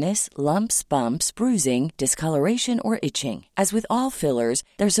 firmness, lumps, bumps, bruising, discoloration, or itching. As with all fillers,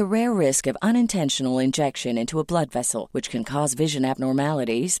 there's a rare risk of unintentional injection into a blood vessel, which can cause vision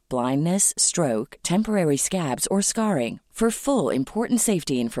abnormalities, blindness, stroke, temporary scabs, or scarring. For full, important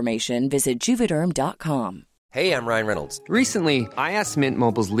safety information, visit Juvederm.com. Hey, I'm Ryan Reynolds. Recently, I asked Mint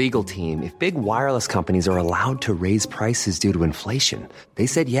Mobile's legal team if big wireless companies are allowed to raise prices due to inflation. They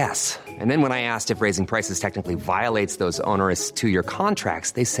said yes. And then when I asked if raising prices technically violates those onerous two-year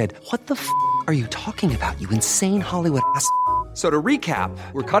contracts, they said, "What the f*** are you talking about, you insane Hollywood ass?" So to recap,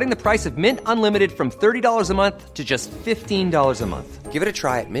 we're cutting the price of Mint Unlimited from $30 a month to just $15 a month. Give it a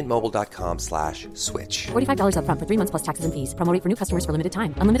try at mintmobile.com/switch. $45 up front for 3 months plus taxes and fees. Promo rate for new customers for limited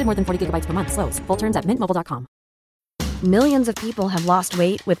time. Unlimited more than 40 gigabytes per month. Slows full terms at mintmobile.com. Millions of people have lost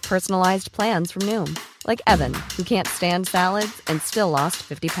weight with personalized plans from Noom. Like Evan, who can't stand salads and still lost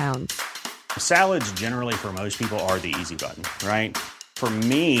 50 pounds. Salads generally for most people are the easy button, right? For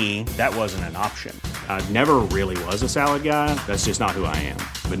me, that wasn't an option. I never really was a salad guy. That's just not who I am.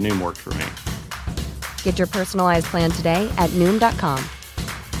 But Noom worked for me. Get your personalized plan today at Noom.com.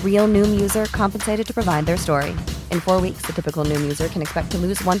 Real Noom user compensated to provide their story. In 4 weeks, the typical Noom user can expect to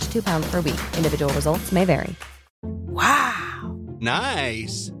lose 1 to 2 pounds per week. Individual results may vary. Wow.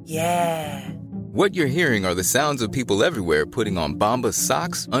 Nice. Yeah. What you're hearing are the sounds of people everywhere putting on Bombas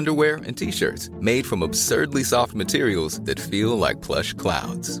socks, underwear, and T-shirts made from absurdly soft materials that feel like plush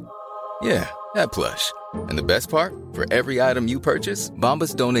clouds. Yeah, that plush. And the best part? For every item you purchase,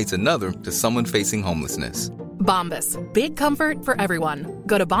 Bombas donates another to someone facing homelessness. Bombas. Big comfort for everyone.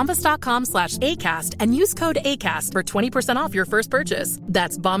 Go to bombas.com/ACAST and use code ACAST for 20% off your first purchase.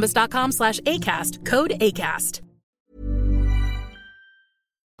 That's bombas.com/ACAST. Code ACAST.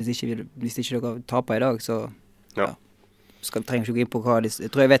 Hvis ikke dere taper I dag, så trenger ikke gå inn på hva de...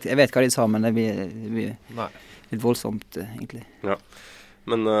 Jeg vet hva de sa, men det blir litt voldsomt, egentlig. Ja.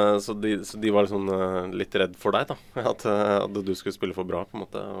 Men så de var liksom, litt redd for deg da, at du skulle spille for bra på en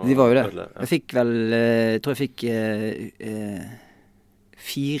måte. De var jo det. Jeg fikk vel, jeg tror jeg fikk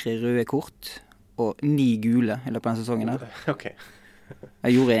 4 røde kort og 9 gule I løpet av den sesongen der. Ok.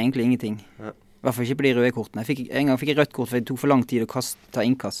 Jeg gjorde egentlig ingenting. I hvert fall ikke på de røde kortene. En gang fikk jeg rødt kort, for det tok for lang tid å ta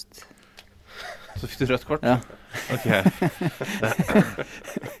innkast. Så fikk du rødt kort? Ja. Ok.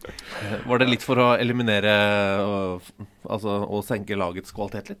 Var det litt for å eliminere og senke lagets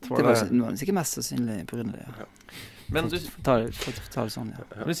kvalitet litt? Det var sikkert mest sannsynlig på grunn av det, ja. Men du ta det sånn, ja.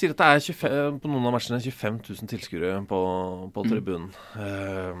 Du sier at det 25, på noen av matchene 25 000 tilskuere på tribunen.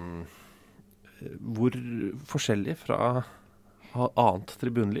 Hvor forskjellig fra annet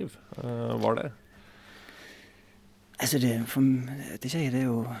tribunliv var det? Altså det er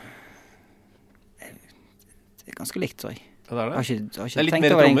jo det ganske likt, tror jeg. Ja, det det? Det litt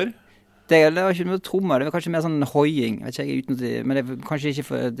mer trommer? Det var ikke noe trommer, det var kanskje mer sånn hoiing, vet ikke jeg, men det kanskje ikke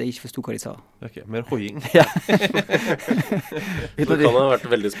for jeg ikke forstod hva de sa. Ok, mer hoiing. Ja. Det kan ha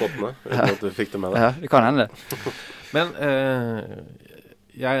vært veldig spottende, uten at du fikk det med deg. Ja, det kan hende det. Men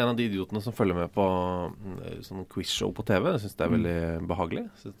jeg en av de idiotene som følger med på sånn quizshow på TV. Jeg synes det veldig behagelig.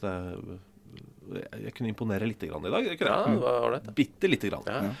 Jeg kunne imponere litt grann I dag. Det var det. Bitte litt grann.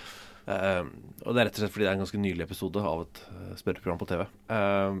 Ja. Og det rett og slett fordi det en ganske nylig episode av et spørreprogram på TV.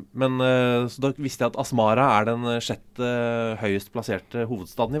 Men så da visste jeg at Asmara den 6. høyest plasserte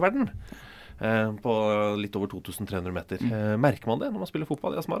hovedstaden I verden. På litt over 2300 meter. Merker man det når man spiller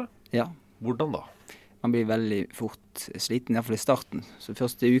fotball I Asmara? Ja. Hvordan da? Man blir veldig fort sliten, I hvert fall I starten. Så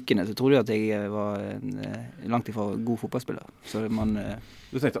første ukene så trodde jeg at jeg var langt ifra god fotballspiller. Så man...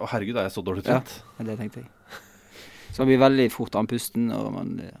 Du tenkte, herregud, jeg så dårlig trent? Ja, det tenkte jeg. Så man blir veldig fort andpusten, og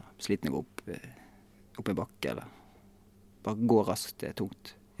man sliten å gå opp I bakke, eller bare gå raskt, det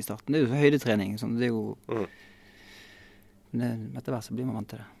tungt I starten. Det jo høydetrening, sånn, det jo... Men etter hvert så blir man vant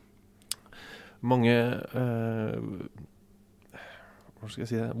til det. Mange... Hva skal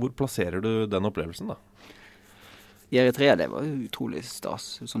jeg si det? Hvor plasserer du den opplevelsen da? I Eritrea, det var utrolig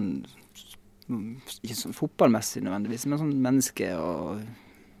stas. Sånn ikke sånn fotballmessig nødvendigvis, men sånn menneske og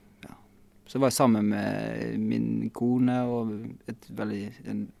ja. Så var jeg sammen med min kone og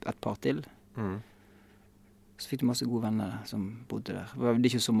et par til. Så fikk du masse gode venner som bodde der. Det er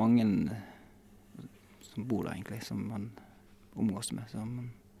ikke så mange som bor der egentlig, som man omgås med.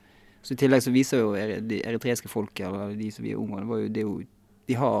 Så i tillegg så viser jo de eritreiske folket, eller de som vi omgår,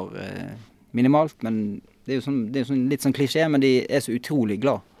 de har minimalt, men det er jo sånn, litt sånn klisjé, men de er så utrolig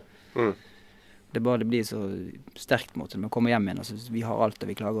glad. Det blir så sterkt måte når man kommer hjem igjen, altså vi har alt,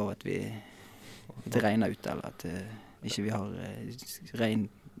 og vi klager over at det regner ut, eller at ikke vi har ren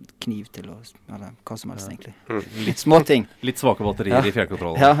kniv til eller hva som helst egentlig. Litt små ting. Litt svake batterier i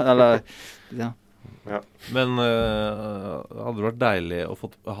fjernkontrollen. Ja, eller, ja. Men hadde det vært deilig å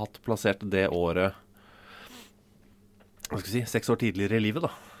hatt plassert det året, hva skal jeg si, 6 år tidligere i livet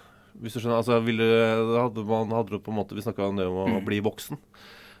da? Hvis du skjønner, altså hadde du på en måte, vi snakket om det om å bli voksen.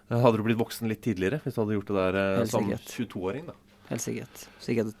 Hadde du blitt voksen litt tidligere hvis du hadde gjort det der som 22-åring da? Helt sikkert.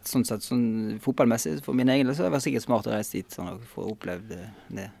 Sikkert sånn sett, fotballmessig, for min egen del, så har det vært sikkert smart å reise dit sånn, for å oppleve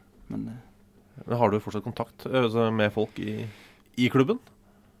det. Men har du fortsatt kontakt med folk i klubben?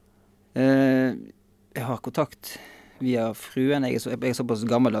 Jeg har kontakt via fruen. Jeg er såpass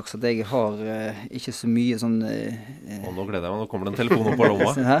gammeldags at jeg har ikke så mye sånn... Nå gleder jeg meg, nå kommer det en telefon opp på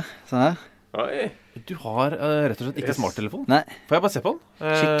lomma. Sånn her. Oi. Du har rett og slett ikke smarttelefon? Nei. Får jeg bare se på den?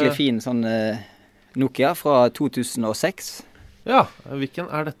 Skikkelig fin sånn Nokia fra 2006. Ja, hvilken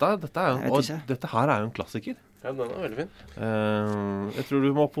er dette? Dette her er jo en klassiker. Ja, den er veldig fin. Jeg tror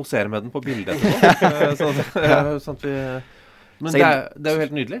du må posere med den på bildet etterpå. sånn at vi... Men det er jo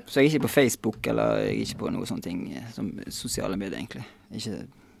helt nydelig. Så jeg er ikke på Facebook, eller jeg er ikke på noe sånne ting som sosiale medier, egentlig.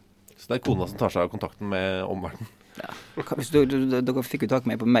 Så det er kona som tar seg av kontakten med omverdenen? Ja. Dere fikk jo tak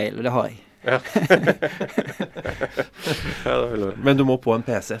med meg på mail, og det har jeg. Ja. Men du må på en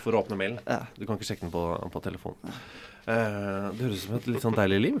PC for å åpne mailen. Ja. Du kan ikke sjekke den på telefonen. Det høres ut som et litt sånn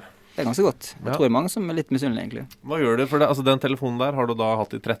deilig liv. Det er ganske godt. Jeg tror det er mange som er litt misunnelige, egentlig. Hva gjør du for det? Altså, den telefonen der har du da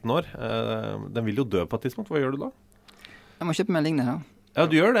hatt i 13 år. Den vil jo dø på et tidspunkt. Hva gjør du da? Jeg må kjøpe meg en lignende, da. Ja,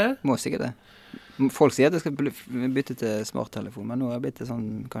 du gjør det? Må sikkert det. Folk sier at jeg skal bytte til smarttelefon, men nå har jeg blitt til sånn,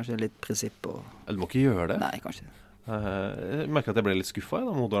 kanskje litt prinsipp og... Du må ikke gjøre det? Nei, kanskje. Jeg merker at jeg ble litt skuffet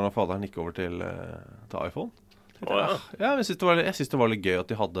da moderen og faderen gikk over til iPhone. Ja, jeg synes det var litt gøy at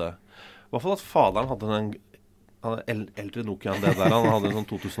de hadde... I hvert fall at faderen hadde en eldre Nokia enn det der. Han hadde en sånn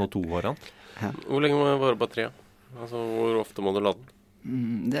 2002-variant. Ja. Hvor lenge må det være batteriet? Altså, hvor ofte må du lade den?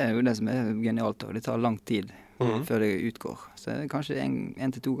 Det er jo det som er genialt, og det tar lang tid før det utgår. Så det er kanskje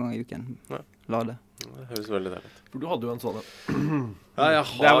 1 til 2 ganger i uken lade. Det høres veldig deilig ut. For du hadde jo en sånn... Ja,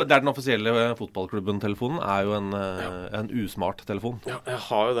 det er den offisielle fotballklubben-telefonen er jo en usmart telefon. Ja, jeg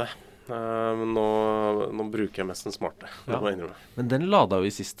har jo det. Men nå bruker jeg mest den smarte. Det må jeg innrømme. Men den ladet jo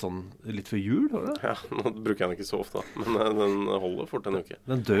i sist sånn litt før jul, var det? Ja, nå bruker jeg den ikke så ofte, men den holder fort en uke.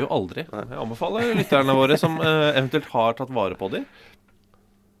 Den dør jo aldri. Jeg anbefaler lytterne våre som eventuelt har tatt vare på dem.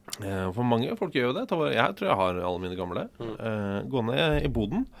 For mange folk gjør jo det. Jeg tror jeg har alle mine gamle. Gå ned i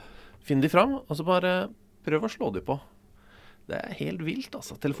boden, finn de fram, og så bare prøv å slå de på. Det er helt vilt,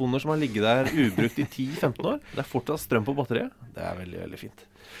 altså. Telefoner som har ligget der ubrukt i 10-15 år. Det er fortsatt strøm på batteriet. Det er veldig, veldig fint.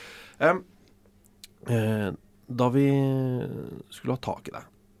 Da vi skulle ha tak i deg,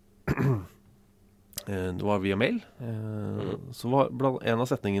 det var via mail, så var en av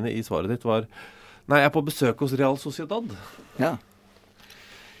setningene i svaret ditt var: Nei, jeg er på besøk hos Real Sociedad. Ja.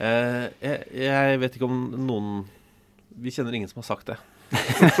 Jeg vet ikke om noen... Vi kjenner ingen som har sagt det.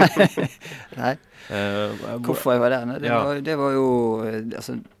 Nei. Hvorfor jeg var der? Det var jo...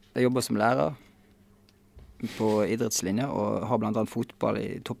 Altså, jeg jobber som lærer på idrettslinja, og har blant annet fotball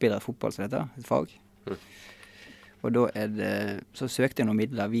i toppidrett fotball, som det heter, et fag. Og da så søkte jeg noen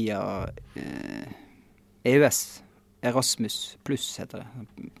midler via EØS, Erasmus Plus heter det.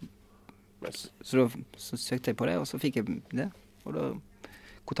 Så søkte jeg på det, og så fikk jeg det. Og da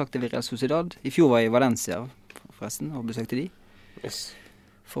kontaktet vi Real Sociedad. I fjor var jeg i Valencia, forresten, og besøkte de.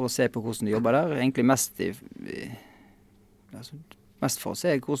 For å se på hvordan de jobber der. Egentlig mest for å se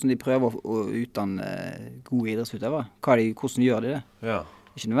hvordan de prøver å utdanne gode idrettsutøvere. Hvordan gjør de det? Ja.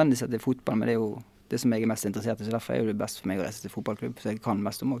 Ikke nødvendigvis at det er fotball, men det er jo det som jeg er mest interessert i, så derfor er det best for meg å reise til fotballklubb, så jeg kan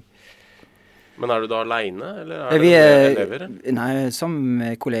mest om også. Men er du da alene, eller er det elever? Nei, sammen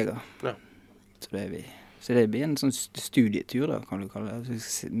med kollegaer. Ja. Så det er vi. Så det blir en sånn studietur, da, kan du kalle det.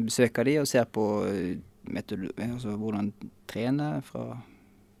 Så besøker de og ser på altså hvordan trene,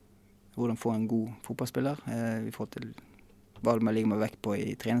 hvordan få en god fotballspiller. Vi får til hva man ligger med vekt på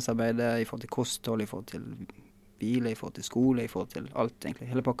i treningsarbeidet, i forhold til kosthold, i forhold til hvile, i forhold til skole, i forhold til alt, egentlig,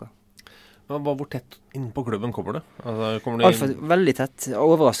 hele pakka. Hvor tett inn på klubben kommer du? Altså, kommer du inn? Veldig tett,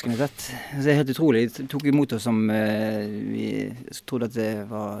 overraskende tett. Det er helt utrolig. De tok imot oss som vi trodde at det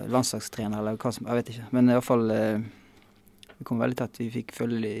var landslagstrener eller hva som, jeg vet ikke. Men i hvert fall, vi kom veldig tett. Vi fikk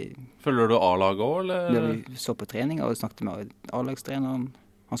Følger du A-laget også, eller? Vi så på trening og snakket med A-lagstreneren.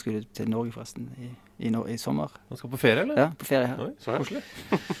 Han skulle til Norge forresten i sommer. Han skal på ferie, eller? Ja, på ferie her. Oi, så koselig.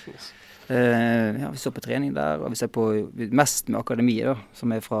 Vi så på trening der, og vi ser på mest med akademiet da,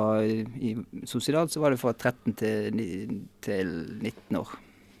 som fra i Sociedad, så var det fra 13 til 19 år,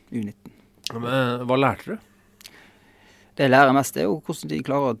 U19. Men hva lærte du? Det jeg lærer mest er jo hvordan de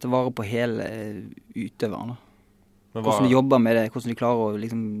klarer å ta vare på hele utøveren. Hvordan de jobber med det, hvordan de klarer å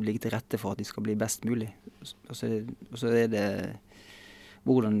liksom ligge til rette for at de skal bli best mulig. Og så er det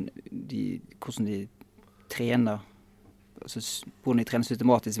hvordan de trener, altså hvordan de trener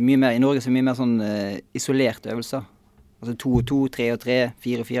systematisk. Mye mer, i Norge så er det mye mer sånn isolerte øvelser. Altså 2-2, 3-3,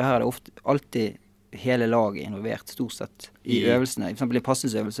 4-4. Her er det alltid hele laget involvert, stort sett, i øvelsene. For eksempel i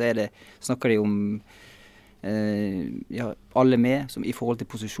passningsøvelse snakker de om alle med, som i forhold til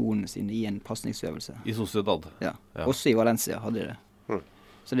posisjonen sin i en passningsøvelse. I Sociedad? Ja. Også i Valencia hadde de det.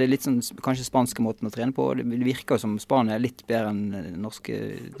 Så det er litt sånn, kanskje spanske måten å trene på. Det virker jo som Spania er litt bedre enn norske.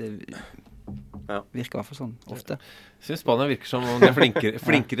 Det virker i hvert fall sånn, ofte. Jeg synes Spania virker som om de er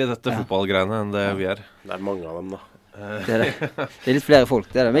flinkere i dette fotballgreiene enn det vi er. Det er mange av dem, da. Det er litt flere folk,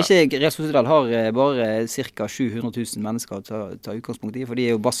 det er det. Men ikke Real Sociedad har bare ca. 700 000 mennesker å ta utgangspunkt i, for de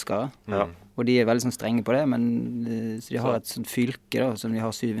er jo baskere. Og de er veldig sånn strenge på det, men så de har et sånt fylke da, som de har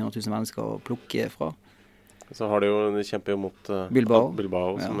 700 000 mennesker å plukke fra. Så har de kjemper jo mot Bilbao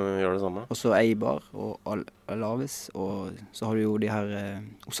som gjør det samme. Og så Eibar og Alaves, og så har du jo de her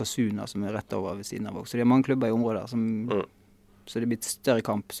Osasuna som er rett over ved siden av. Så de har mange klubber i området som, så det er blitt større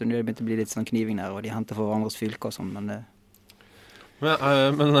kamp, så det er begynt å bli litt sånn kniving der, og de henter for hverandres fylker og sånn, men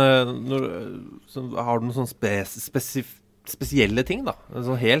har du noen sånn spesielle ting da?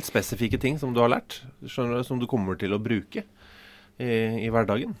 Sånn helt spesifikke ting som du har lært, skjønner du, som du kommer til å bruke i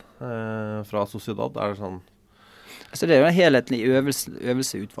hverdagen fra Sociedad? Er det sånn? Altså det er jo en helhetlig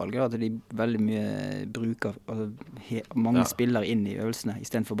øvelseutvalg, at de veldig mye bruker mange spillere inn i øvelsene, i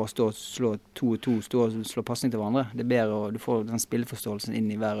stedet for bare stå og slå 2-2, stå og slå passning til hverandre. Det er bedre, og du får den spilleforståelsen inn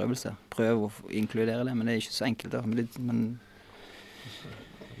i hver øvelse. Prøve å inkludere det, men det er ikke så enkelt da. Men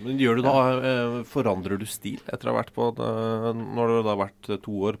gjør du da, forandrer du stil etter å ha vært på, når du da har vært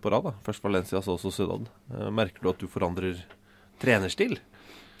 2 år på rad da? Først Valencia, så Sociedad. Merker du at du forandrer trenerstil?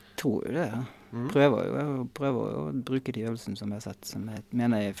 Tror jo det, ja. Prøver å bruke de øvelsene som jeg har sett, som jeg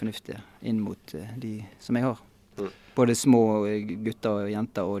mener er fornuftige, inn mot de som jeg har. Både små gutter og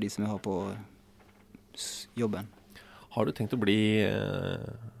jenter, og de som jeg har på jobben. Har du tenkt å bli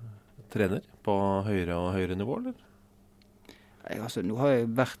trener på høyere og høyere nivå, eller? Nå har jeg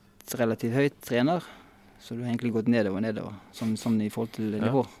vært relativt høyt trener, så du har egentlig gått nedover, sånn i forhold til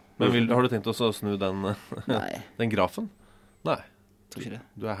nivå. Men har du tenkt å snu den grafen? Nei. Tror ikke det.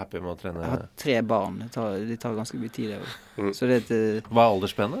 Du er happy med å trene? Jeg har 3 barn. Det tar ganske mye tid. Så hva er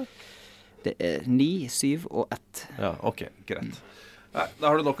aldersspennet? Det er 9, 7 og 1. Ja, ok, greit. Nei, da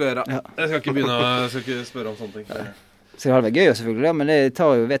har du nok å gjøre. Ja. Jeg skal ikke spørre om sånne ting. Så det har vært gøy selvfølgelig, men det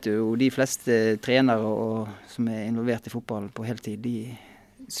tar jo, vet du, de fleste trenere som er involvert i fotball på heltid, de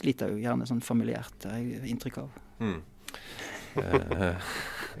sliter jo gjerne sånn familiært, det har jeg inntrykk av.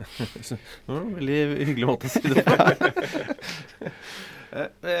 Veldig hyggelig måte å si det på.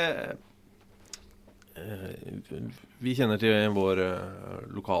 Vi kjenner til vår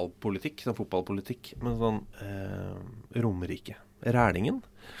lokalpolitikk, sånn fotballpolitikk, men sånn Romerike, Rælingen.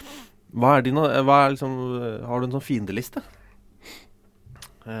 Har du en sånn fiendeliste?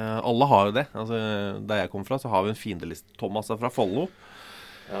 Alle har jo det. Altså, der jeg kom fra, så har vi en fiendeliste. Thomas er fra Follo.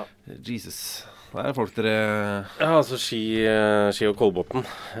 Ja. Jesus. Der er folk dere... Ja, altså Ski og Kolbotn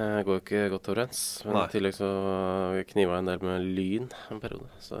går ikke godt overens. Men i tillegg så knivet jeg en del med Lyn en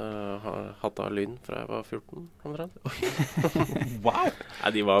periode. Så jeg har hatt av Lyn fra jeg var 14, omtrent. Wow!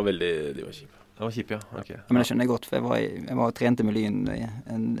 Nei, de var kjipe. Det var kjipe, ja. Okay. Men det skjønner jeg godt, for jeg var trente med Lyn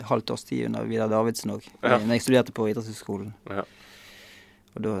en halvt års tid under Vidar Davidsen også, når jeg studerte på idrettshøyskolen. Ja.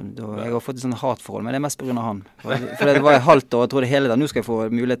 Og da jeg har fått et sånn hatforhold, men det er mest på grunn av han. For det var et halvt år, jeg trodde hele da, nå skal jeg få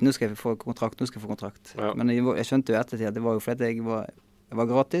mulighet, nå skal jeg få kontrakt. Ja. Men jeg skjønte jo ettertid at det var jo fordi jeg var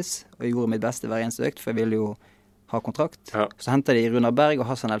gratis, og jeg gjorde mitt beste hver eneste økt, for jeg ville jo ha kontrakt. Ja. Så hentet de Runar Berg og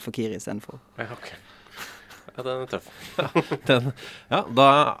Hassan El Fakiri i stedet for. Ja, ok. Ja, den er tøff.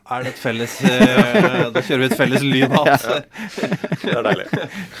 Da er det et felles da kjører vi et felles lynhatt. Ja. Det er deilig.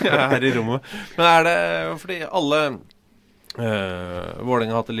 Her i rommet. Men er det fordi alle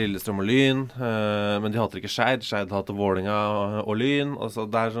Vålerenga hater Lillestrøm og Lyn, men de hater ikke Skeid. Skeid hater Vålerenga og Lyn. Altså,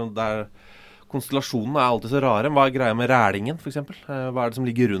 det er sånn, konstellasjonene er alltid så rare. Hva er greia med Rælingen, for eksempel? Hva er det som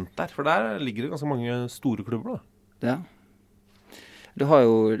ligger rundt der? For der ligger det ganske mange store klubber, da. Ja. Du har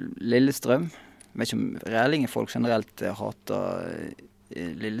jo Lillestrøm. Jeg vet ikke om Rælingen-folk generelt hater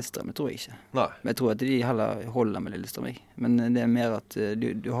Lillestrøm, det tror jeg ikke. Nei. Men jeg tror at de heller holder med Lillestrøm. Men det er mer at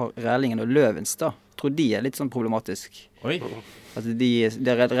du har Rælingen og Løvenstad. Jeg tror de er litt sånn problematisk. Oi. At det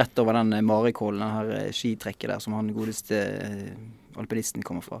er rett over den Marikålen, den her skitrekket der, som han godeste alpinisten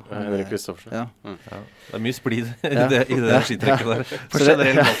kommer fra. Henrik Kristoffersen. Ja. Ja. Det er mye splid i det skitrekket der. For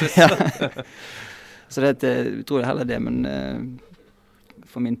generell basis. Så jeg tror heller det, men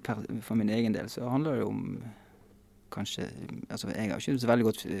for min egen del så handler det om kanskje, altså jeg har ikke så veldig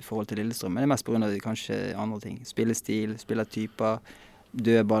godt forhold til Lillestrøm, men det er mest på grunn av kanskje andre ting. Spillestil, spillertyper,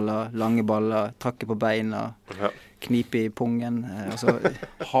 dødballer, lange baller, trakke på beina, knipe i pungen. Altså,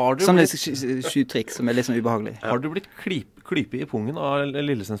 sånne skytriks som er litt sånn ubehagelig. Har du blitt klype i pungen av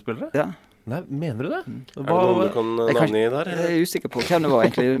Lillestrøm-spillere? Ja. Nei, mener du det? Er det noen du kan navne i der? Jeg er usikker på hvem det var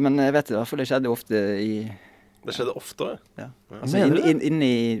egentlig, men jeg vet det, for det skjedde ofte i... Det skjedde ofte, ja. Altså inne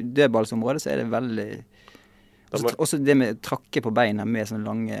i dødballsområdet så er det veldig... Også det med trakke på beina med sånne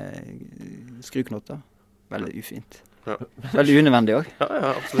lange skruknotter. Veldig ufint. Ja. Veldig unødvendig også. Ja,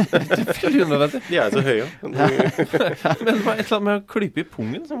 absolutt. Det er veldig unødvendig. De er så høye. Men det var et eller annet med å klype i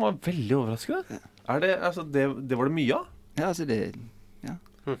pungen som var veldig overraskende. Er det, altså, det var det mye av? Ja, altså det... Ja.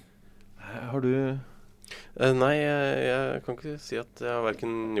 Har du... Nei, jeg kan ikke si at jeg har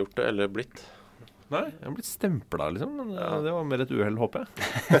hverken gjort det eller blitt. Nei, jeg har blitt stemplet liksom, men det var mer et uheld, håper jeg.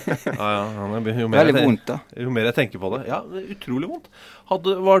 Veldig vondt da. Jo mer jeg tenker på det. Ja, det er utrolig vondt.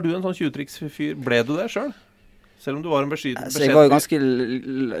 Var du en sånn 20-triks-fyr? Ble du det selv? Selv om du var en beskjeden? Altså, jeg var jo ganske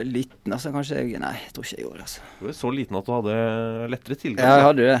liten, altså kanskje nei, jeg tror ikke jeg gjorde det, altså. Du var så liten at du hadde lettere tilgang? Ja, jeg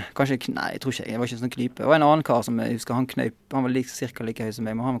hadde det. Kanskje, nei, jeg tror ikke jeg var ikke sånn knipe. Det var en annen kar som jeg husker, han knøyp, han var cirka like høy som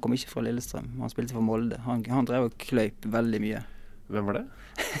meg, men han kom ikke fra Lillestrøm. Han spilte for Molde. Han drev og kløyp veldig mye. Hvem var det?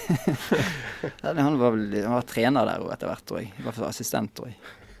 Han var trener der etter hvert, tror jeg. I hvert fall assistent, tror jeg.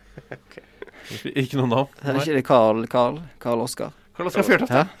 Okay. Ikke noe navn? Det er ikke det Karl Oskar. Karl Oskar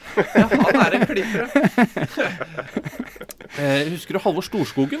Fjørtoft? Ja, han er en klipper. Husker du Halvor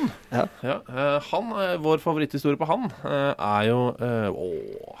Storskogen? Ja. Han, vår favoritthistorie på han, er jo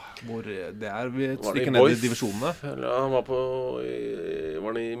det er vi et stykke ned i divisjonene. Ja, han var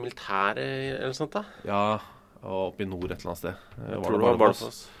det i militæret eller sånt da? Ja, og oppe i nord et eller annet sted. Jeg tror det var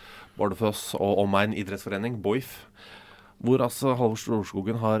Bardufoss og omegn idrettsforening, BOIF, hvor altså Halvor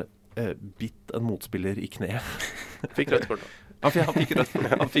Storskogen har bitt en motspiller i kneet. Fikk rødt kort. Han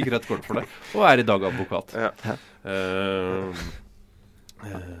fikk rødt kort for det, og er i dag advokat. Ja.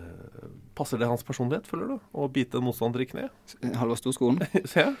 Passer det hans personlighet, føler du? Å bite en motstander i kneet? Halvor Storskogen?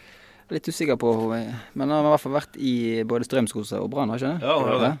 Se. Litt usikker på, men han har i hvert fall vært i både Strømskose og Brann, har ikke det? Ja, han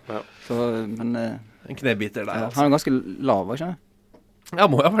har det. Ja. Så, men, en knebiter der, altså. Han er ganske lav, ikke det? Ja,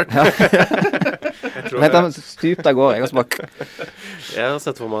 må jeg ha vært. Han stupt av gårde. Jeg har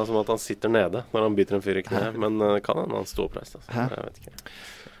sett for meg som at han sitter nede når han biter en fyr i kne, men kan han stå oppreist? Altså. Jeg vet ikke.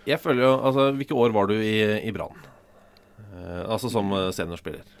 Jeg føler jo, altså, hvilke år var du i Brann? Altså som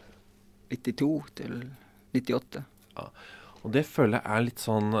seniorspiller? 92 til 98. Ja, og det føler jeg er litt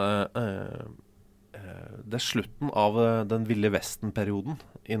sånn det er slutten av den ville vesten-perioden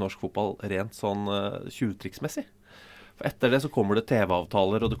i norsk fotball, rent sånn 20-triksmessig. For etter det så kommer det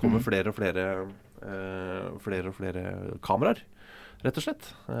TV-avtaler, og det kommer flere og flere kameraer, rett og slett.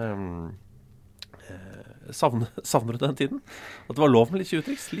 Savner du den tiden? At det var lov med litt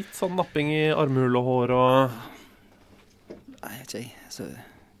 20-triks? Litt sånn napping i armhul og hår og... Nei, ikke så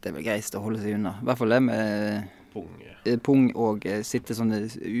det er vel greit å holde seg unna. I hvert fall det med pung og sitte sånne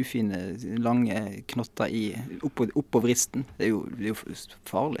ufine, lange knotter oppå vristen. Det er jo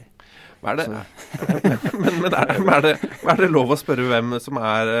farlig. Hva er det? Men er det lov å spørre hvem som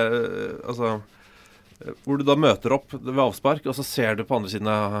er altså, hvor du da møter opp ved avspark, og så ser du på andre siden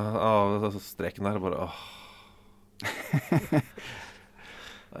av streken der og bare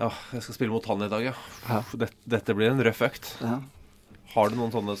jeg skal spille mot han i dag, ja. Dette blir en røff økt. Ja. Har du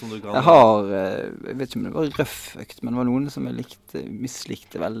noen sånne som du kan... Jeg vet ikke om det var røff økt, men det var noen som jeg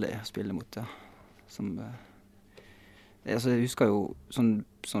mislikte veldig å spille mot det. Jeg husker jo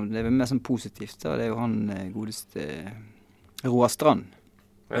det er mer sånn positivt da. Det er jo han godeste Roar Strand.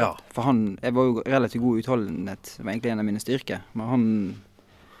 Ja. For jeg var jo relativt god utholdenhet. Det var egentlig en av mine styrker. Men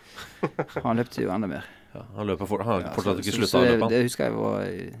han løpte jo enda mer. Ja, han løper fortsatt ikke sluttet å løpe. Det husker jeg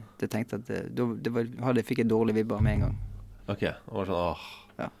jeg tenkte at jeg fikk et dårlig vibber med en gang. Ok, det var sånn,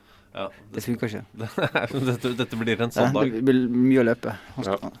 Ja, det funker ikke. Dette blir en sånn dag. Det blir mye å løpe.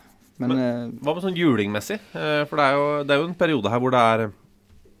 Ja. Men hva med sånn julingmessig? For det er jo en periode her hvor det er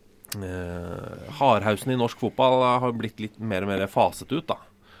Hardhausen i norsk fotball har blitt litt mer og mer faset ut da.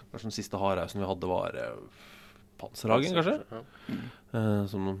 Kanskje den siste hardhausen vi hadde var Panserhagen, kanskje?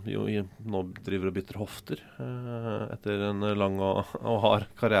 Som jo nå driver og bytter hofter etter en lang og hard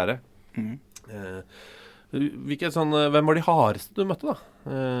karriere. Hvem var de hardeste du møtte da?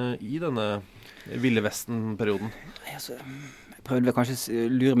 I denne Ville Vesten-perioden? Altså, jeg prøvde vel kanskje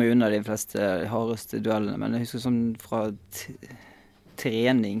å lure meg unna de fleste hardeste duellene, men jeg husker sånn fra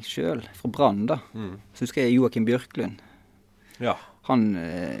trening selv, fra Brann da. Så husker jeg Joakim Bjørklund. Ja. Han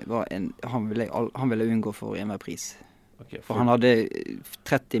ville unngå for enhver pris. Okay, for han hadde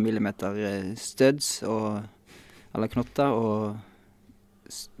 30 millimeter støds eller knotter, og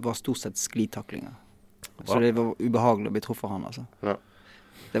var stort sett sklitaklinger. Så det var ubehagelig å bli truffet av han, altså. Ja.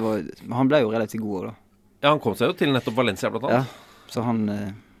 Han ble jo relativt god da. Ja, han kom seg jo til nettopp Valencia blant annet. Ja, så han...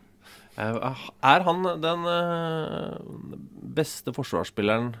 han den beste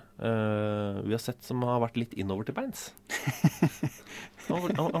forsvarsspilleren vi har sett som har vært litt innover til beins?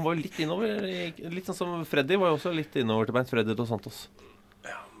 Han var litt innover, litt sånn som Freddy var jo også litt innover til beins, Freddy dos Santos.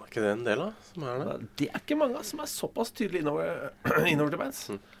 Ja, er ikke det en del da, som det? Det ikke mange som er såpass tydelig innover til beins.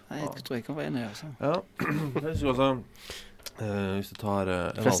 Nei, jeg tror jeg kan være enig, altså. Ja, jeg synes også... hvis du tar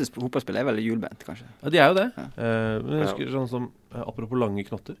de fleste fotballspill veldig hjulbent, kanskje. Ja, de jo det. Men jeg husker sånn som, apropos lange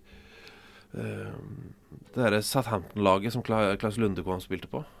knotter, det der Southampton-laget som Klaus Lundekvam spilte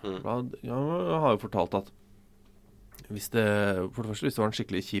på, han har jo fortalt at hvis det var en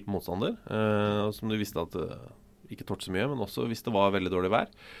skikkelig kjip motstander, som du visste at ikke tålte så mye, men også hvis det var veldig dårlig vær,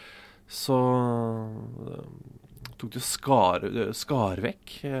 så tok de skar vekk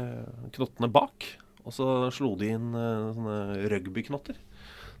knottene bak, og så slo de inn sånne rugbyknotter.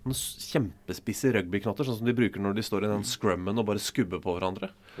 Noen kjempespisse rugbyknotter, sånn som de bruker når de står i den scrummen og bare skubber på hverandre.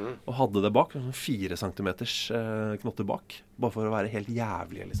 Og hadde det bak, sånn 4 centimeters knotter bak, bare for å være helt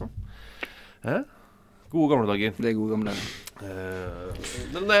jævlige, liksom. Gode gamle dager. Det gode gamle dager.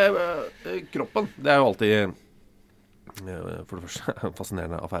 Men kroppen, det jo alltid for det første en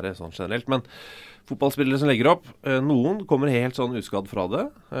fascinerende affære sånn generelt, men fotballspillere som legger opp, noen kommer helt sånn uskadd fra det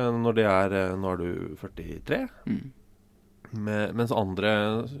når nå er du 43, mens andre,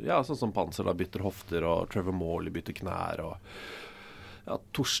 ja, sånn som Panser da, bytter hofter, og Trevor Morley bytter knær, og ja,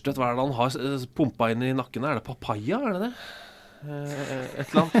 Torstvedt, hva det han har pumpet inn i nakken? Det papaya, det det? Et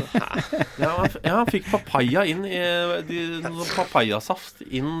eller annet. Ja, han fikk papaya inn papayasaft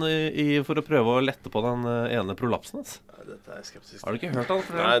inn for å prøve å lette på den ene prolapsen hans. Dette skeptisk. Har du ikke hørt han?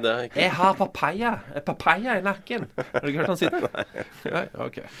 Nei, det har jeg ikke. Jeg har papaya i nakken. Har du ikke hørt han si det? Nei,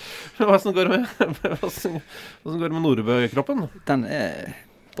 ok. Hvordan går det med Nordbø-kroppen? Den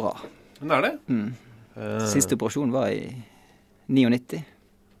bra. Den det? Siste operasjon var i 99.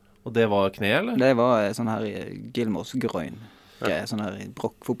 Og det var kne, eller? Det var sånn her Gilmores groin. Sånn her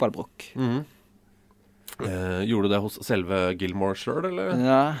fotballbrokk. Gjorde du det hos selve Gilmore selv, eller?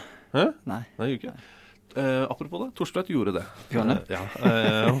 Ja. Hæ? Nei. Nei, gjorde ikke. Apropos det, Torstvedt gjorde det. Ja.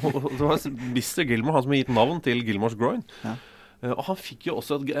 Det var Mr. Gilmore, han som har gitt navn til Gilmores groin. Ja. Og han fikk jo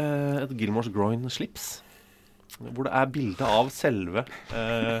også et Gilmores groin-slips, hvor det bilde av selve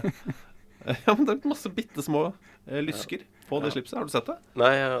ja, men det masse bittesmå lysker på det slipset. Har du sett det?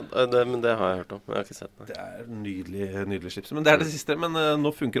 Nei, men det har jeg hørt om. Jeg har ikke sett det. Det nydelig slips. Men det det siste. Men nå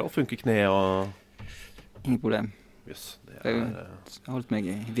funker alt. Funker kne og... Ingen problem. Yes, jeg har holdt meg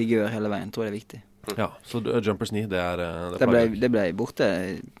i vigør hele veien. Tror det viktig. Ja, så jumpers knee, det det ble borte,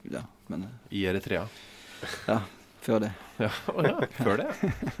 ja. Men, i Eritrea? Ja, før det. Ja, før det.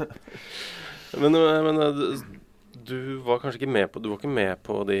 Men du var kanskje ikke med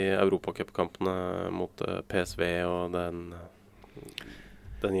på de Europacup-kampene mot PSV og den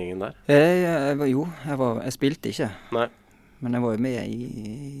gjengen der? Jeg spilte ikke. Nei. Men jeg var jo med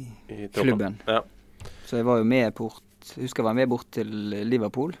i klubben. Ja. Så jeg var jo med husker jeg var med bort til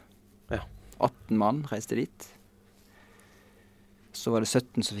Liverpool. Ja. 18 mann reiste dit. Så var det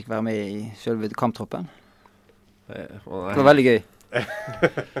 17 som fikk være med i selve kamptroppen. Det var veldig gøy.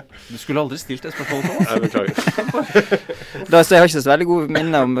 Du skulle aldri stilt det spørsmålet på oss. Jeg beklager. Så jeg har ikke så veldig gode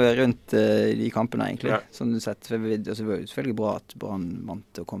minner rundt de kampene, egentlig. Ja. Sånn sett, det var jo selvfølgelig bra at Brann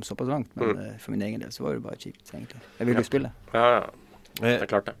vant og kom såpass langt, men for min egen del så var det bare kjipt, egentlig. Jeg ville jo spille. Ja, det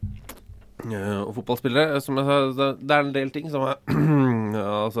klart det. Og fotballspillere, som jeg sa, det en del ting som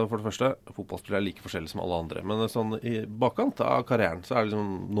altså for det første, fotballspillere like forskjellige som alle andre, men sånn i bakkant av karrieren så det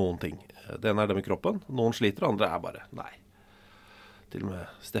liksom noen ting. Det ene det med kroppen, noen sliter, og andre bare, nei. Til og med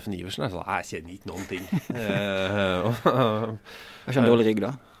Steffen Iversen sånn, jeg kjenner ikke noen ting. Var ikke en dårlig rygg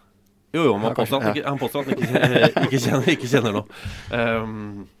da? Jo, han påstår at han ikke kjenner noe.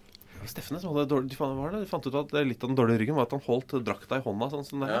 Steffenes hadde dårlig, de fant ut at litt av den dårlige ryggen var at han holdt drakta I hånda sånn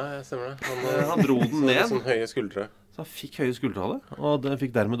som det. Ja, jeg stemmer det. Han dro den ned. Sånn høye skuldre. Så han fikk høye skuldre av det, og det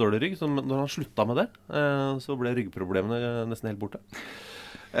fikk dermed dårlig rygg. Så når han slutta med det, så ble ryggproblemene nesten helt borte.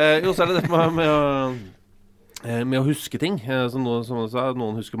 Jo, så det dette med å huske ting. Som du sa,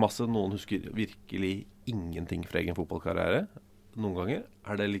 noen husker masse, noen husker virkelig ingenting fra egen fotballkarriere. Noen ganger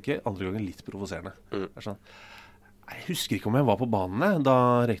det like, andre ganger litt provoserende. Det sånn, jeg husker ikke om jeg var på banen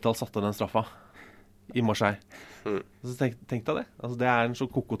da Rekdal satte den straffa I Marseille. Så tenkte jeg det. Altså, det en så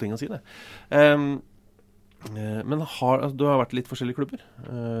koko ting å si det. Men du har vært I litt forskjellige klubber.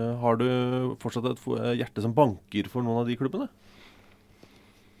 Har du fortsatt et hjerte som banker for noen av de klubbene?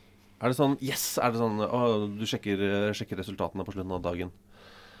 Det sånn, det sånn, du sjekker resultatene på slutten av dagen?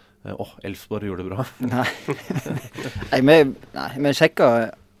 Elfsborg gjorde det bra. Nei, men jeg sjekker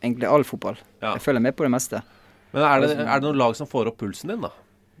egentlig all fotball. Jeg følger med på det meste. Men det noen lag som får opp pulsen din da?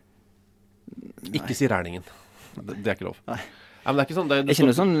 Ikke si Rærningen. Det ikke lov. Nei. Men det ikke sånn... ikke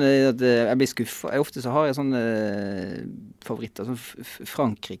noe sånn at jeg blir skuffet. Ofte så har jeg sånne favoritter, sånn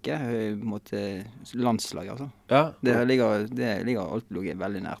Frankrike, måte landslag, altså. Ja. Det ligger alltid ligget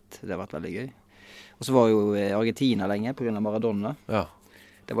veldig nært. Det har vært veldig gøy. Og så var jo Argentina lenge på grunn av Maradona. Ja.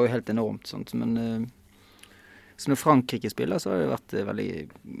 Det var jo helt enormt, sånt. Men så når Frankrike spiller, så har det vært veldig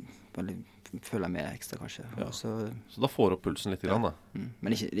følger med ekstra, kanskje. Ja. Så da får opp pulsen litt grann, da?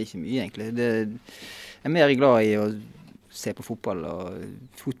 Men det er ikke mye, egentlig. Jeg mer glad I å se på fotball, og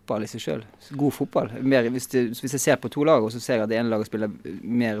fotball I seg selv. God fotball. Hvis jeg ser på to lag, og så ser jeg at det ene laget spiller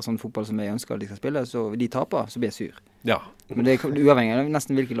mer sånn fotball som jeg ønsker at de skal spille, så de taper, så blir jeg sur. Ja. Men det uavhengig av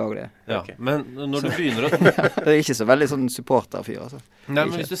nesten hvilket lag det Ja, okay. Men når du begynner å... det ikke så veldig sånn supporterfyr, altså. Nei,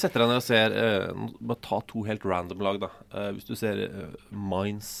 men hvis du setter deg ned og ser, bare ta to helt random lag da. Hvis du ser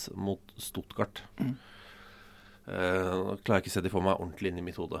Mainz mot Stuttgart, klarer jeg ikke å se de for meg ordentlig inn I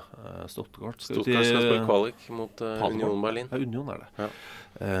mitt hode. Stuttgart skal spille kvalik mot Union Berlin. Ja, Union det. Ja.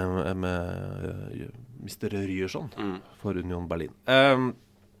 Med Mr. Ryerson for Union Berlin.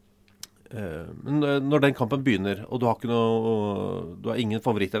 Men når den kampen begynner, og du har ingen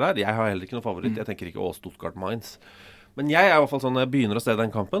favoritter der, jeg har heller ikke noen favoritt, jeg tenker ikke Stuttgart Mainz. Men jeg I hvert fall sånn, når jeg begynner å se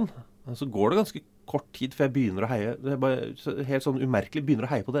den kampen, så går det ganske kort tid før jeg begynner å heie, det bare helt sånn umerkelig, begynner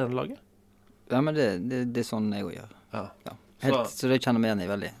å heie på det ene laget. Ja, men det sånn jeg også gjør. Ja. Så det kjenner jeg meg igjen I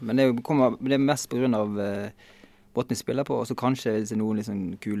veldig. Men det mest på grunn av båten jeg spiller på, og så kanskje hvis det noen liksom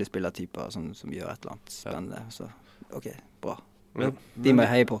kule spillertyper som gjør et eller annet spennende. Så, ok, bra. De må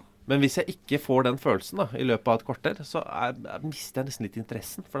jeg heie på. Men hvis jeg ikke får den følelsen da, I løpet av et kvarter, så mister jeg nesten litt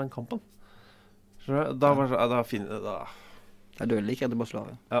interessen for den kampen. Så da finner jeg... Ja, du liker etter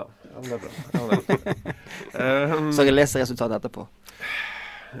Barcelona. Ja, men det bra. Så jeg leser resultatet etterpå.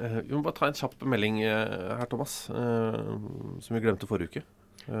 Vi må bare ta en kjapp melding her, Thomas, som vi glemte forrige uke,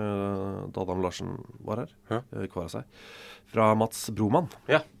 da Adam Larsen var her, kvaret seg, fra Mats Broman.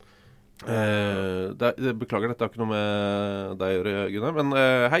 Ja. Beklager, dette har ikke noe med deg å gjøre, Gunnar, men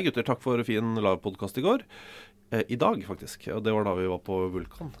hei gutter, takk for fin live-podcast I går. I dag faktisk, og det var da vi var på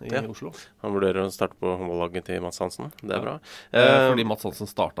Vulkan I Oslo. Han vurderer å starte på håndballaget til Mats Hansen, det bra. Fordi Mats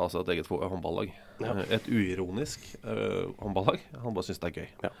Hansen startet altså et eget håndballag. Et uironisk håndballag. Han bare synes det gøy.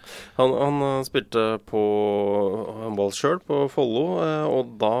 Ja. Han spilte på håndball selv på Follo,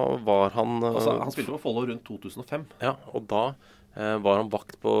 og da var han... han spilte på Follo rundt 2005. Ja, og da var han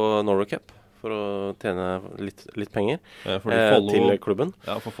vakt på Norway Cup for å tjene litt penger til klubben.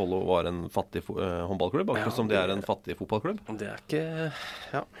 Ja, for Follo var en fattig håndballklubb, akkurat som det en fattig fotballklubb. Det ikke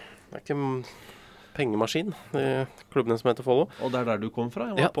pengemaskin, klubbene som heter Follo. Og det der du kom fra?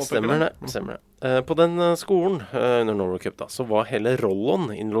 Ja, stemmer det. På den skolen under Norway Cup da, så var hele Rollon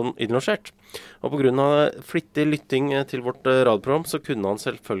innlosjert. Og på grunn av flittig lytting til vårt radioprogram, så kunne han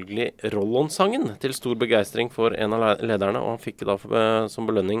selvfølgelig Rollon-sangen til stor begeistring for en av lederne, og han fikk da som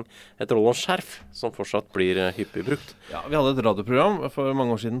belønning et Rollon-skjerf, som fortsatt blir hyppig brukt. Ja, vi hadde et radioprogram for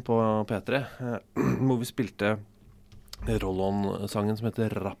mange år siden på P3, hvor vi spilte Rollon-sangen som heter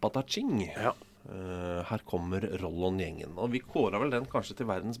Rapataching. Ja. Her kommer Rollon-gjengen. Og vi kåret vel den kanskje til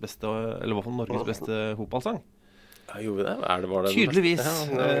verdens beste, eller I hvert fall Norges beste fotballsang. Ja, gjorde vi det? Var det tydeligvis.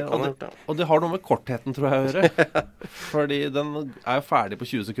 Og det har noe med kortheten, tror jeg, å gjøre. Fordi den jo ferdig på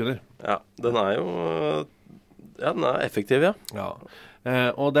 20 sekunder. Ja, den jo... Ja, den effektiv, ja.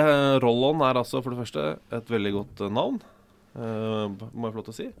 Og Rollon altså for det første et veldig godt navn. Må jeg få lov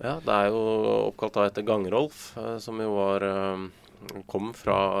til å si? Ja, det jo oppkalt etter Gangrolf, som jo var... kom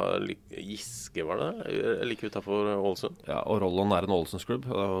fra Giske, var det? Like utenfor Ålesund. Ja, og Rollon en Ålesundsklubb.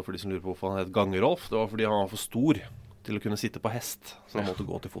 For de som lurer på hvorfor han het Gangerolf, det var fordi han var for stor til å kunne sitte på hest, så han måtte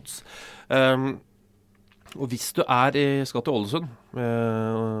gå til fots. Og hvis du skal til Ålesund,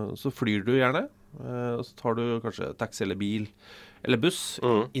 så flyr du gjerne, og så tar du kanskje taxi eller bil eller buss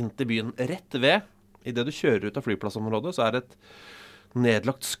inn til byen rett ved. I det du kjører ut av flyplassområdet, så det et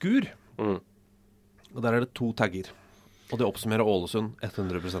nedlagt skur. Og der det 2 tagger. Og det oppsummerer Ålesund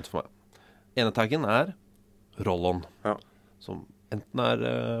 100% for meg. Ene taggen roll-on, som enten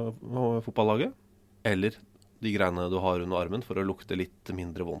fotballaget, eller de greiene du har under armen for å lukte litt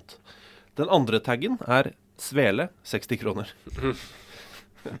mindre vondt. Den andre taggen svele, 60 kroner.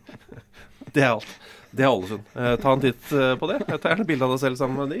 Det alt. Det Ålesund. Ta en titt på det. Jeg tar gjerne bilde av deg selv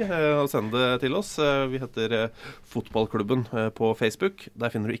sammen med de, og send det til oss. Vi heter Fotballklubben på Facebook.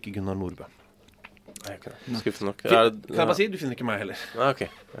 Der finner du ikke Gunnar Nordbø. Skuffende nok. Kan jeg bare si, du finner ikke meg heller. Nei, ok.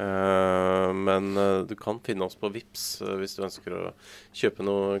 Men du kan finne oss på Vips hvis du ønsker å kjøpe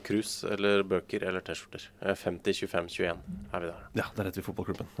noe krus eller bøker eller t-skjorter. 50-25-21 vi der. Ja, der heter vi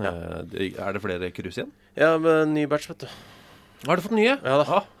Fotballklubben. Ja. Det flere krus igjen? Ja, med ny batch, vet du. Har du fått nye? Ja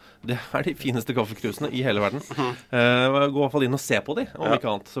da. Det de fineste kaffekrusene i hele verden. Gå i hvert fall inn og se på de, om ikke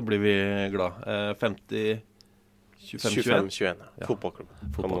annet, så blir vi glad. 50-25-21. Fotballklubben.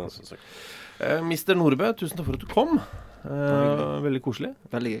 Mr. Nordbø, tusen takk for at du kom. Veldig koselig.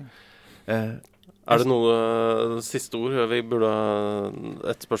 Veldig gøy. Det noe siste ord?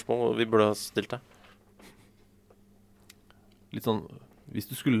 Et spørsmål vi burde ha stilt deg? Litt sånn, hvis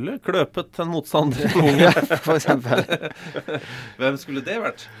du skulle kløpet en motstander for eksempel. Hvem skulle det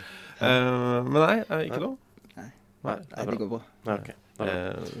vært? Men nei, ikke noe. Nei, det går bra. Okay.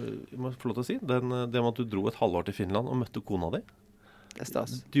 Jeg må få lov til å si, det med at du dro et halvår til Finland og møtte kona di. Det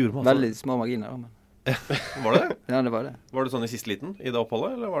stas. Veldig små marginer. Men. Var det det? Ja, det var det. Var det sånn i siste liten i det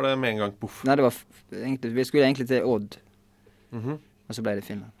oppholdet, eller var det med en gang puff? Nei, det var vi skulle egentlig til Odd, og så ble det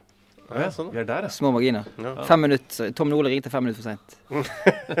Finland. Ja, sånn. Vi der, ja. Små marginer. Ja. 5 minutter. Tom Nole ringte 5 minutter for sent.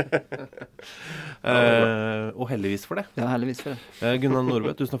 Og heldigvis for det. Ja, heldigvis for det. Gunnar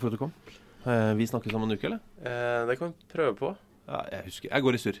Nordbø, tusen takk for at du kom. Vi snakkes om en uke, eller? Det kan vi prøve på. Ja, jeg husker. Jeg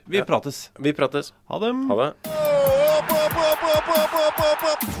går i surr. Vi prates. Vi prates. Ha dem. Ha det.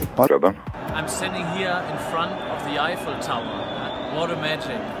 I'm sitting here in front of the Eiffel Tower. What a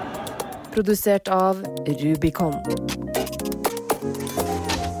magic. Produsert av Rubicon.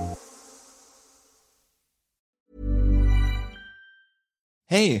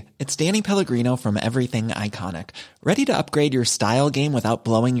 Hey, it's Danny Pellegrino from Everything Iconic. Ready to upgrade your style game without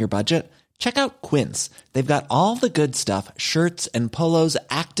blowing your budget? Check out Quince. They've got all the good stuff, shirts and polos,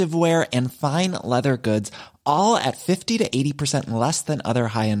 activewear, and fine leather goods, all at 50 to 80% less than other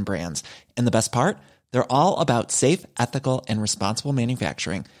high-end brands. And the best part? They're all about safe, ethical, and responsible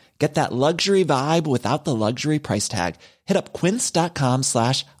manufacturing. Get that luxury vibe without the luxury price tag. Hit up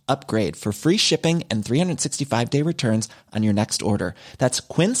quince.com/upgrade for free shipping and 365-day returns on your next order. That's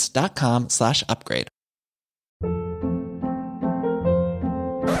quince.com/upgrade.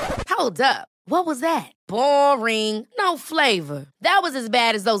 Hold up. What was that? Boring. No flavor. That was as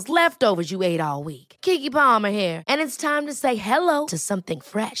bad as those leftovers you ate all week. Keke Palmer here, and it's time to say hello to something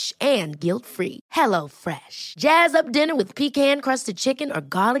fresh and guilt-free. Hello Fresh. Jazz up dinner with pecan-crusted chicken or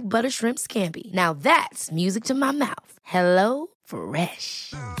garlic butter shrimp scampi. Now that's music to my mouth. Hello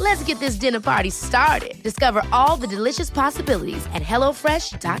Fresh. Let's get this dinner party started. Discover all the delicious possibilities at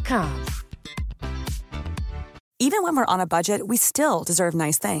HelloFresh.com. Even when we're on a budget, we still deserve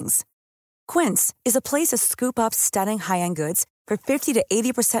nice things. Quince is a place to scoop up stunning high-end goods for 50 to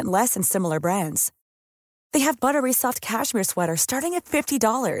 80% less than similar brands. They have buttery soft cashmere sweaters starting at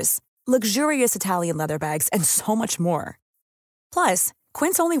 $50, luxurious Italian leather bags, and so much more. Plus,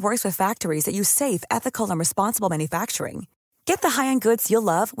 Quince only works with factories that use safe, ethical, and responsible manufacturing. Get the high-end goods you'll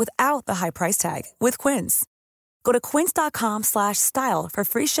love without the high price tag with Quince. Go to quince.com/style for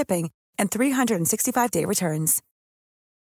free shipping and 365-day returns.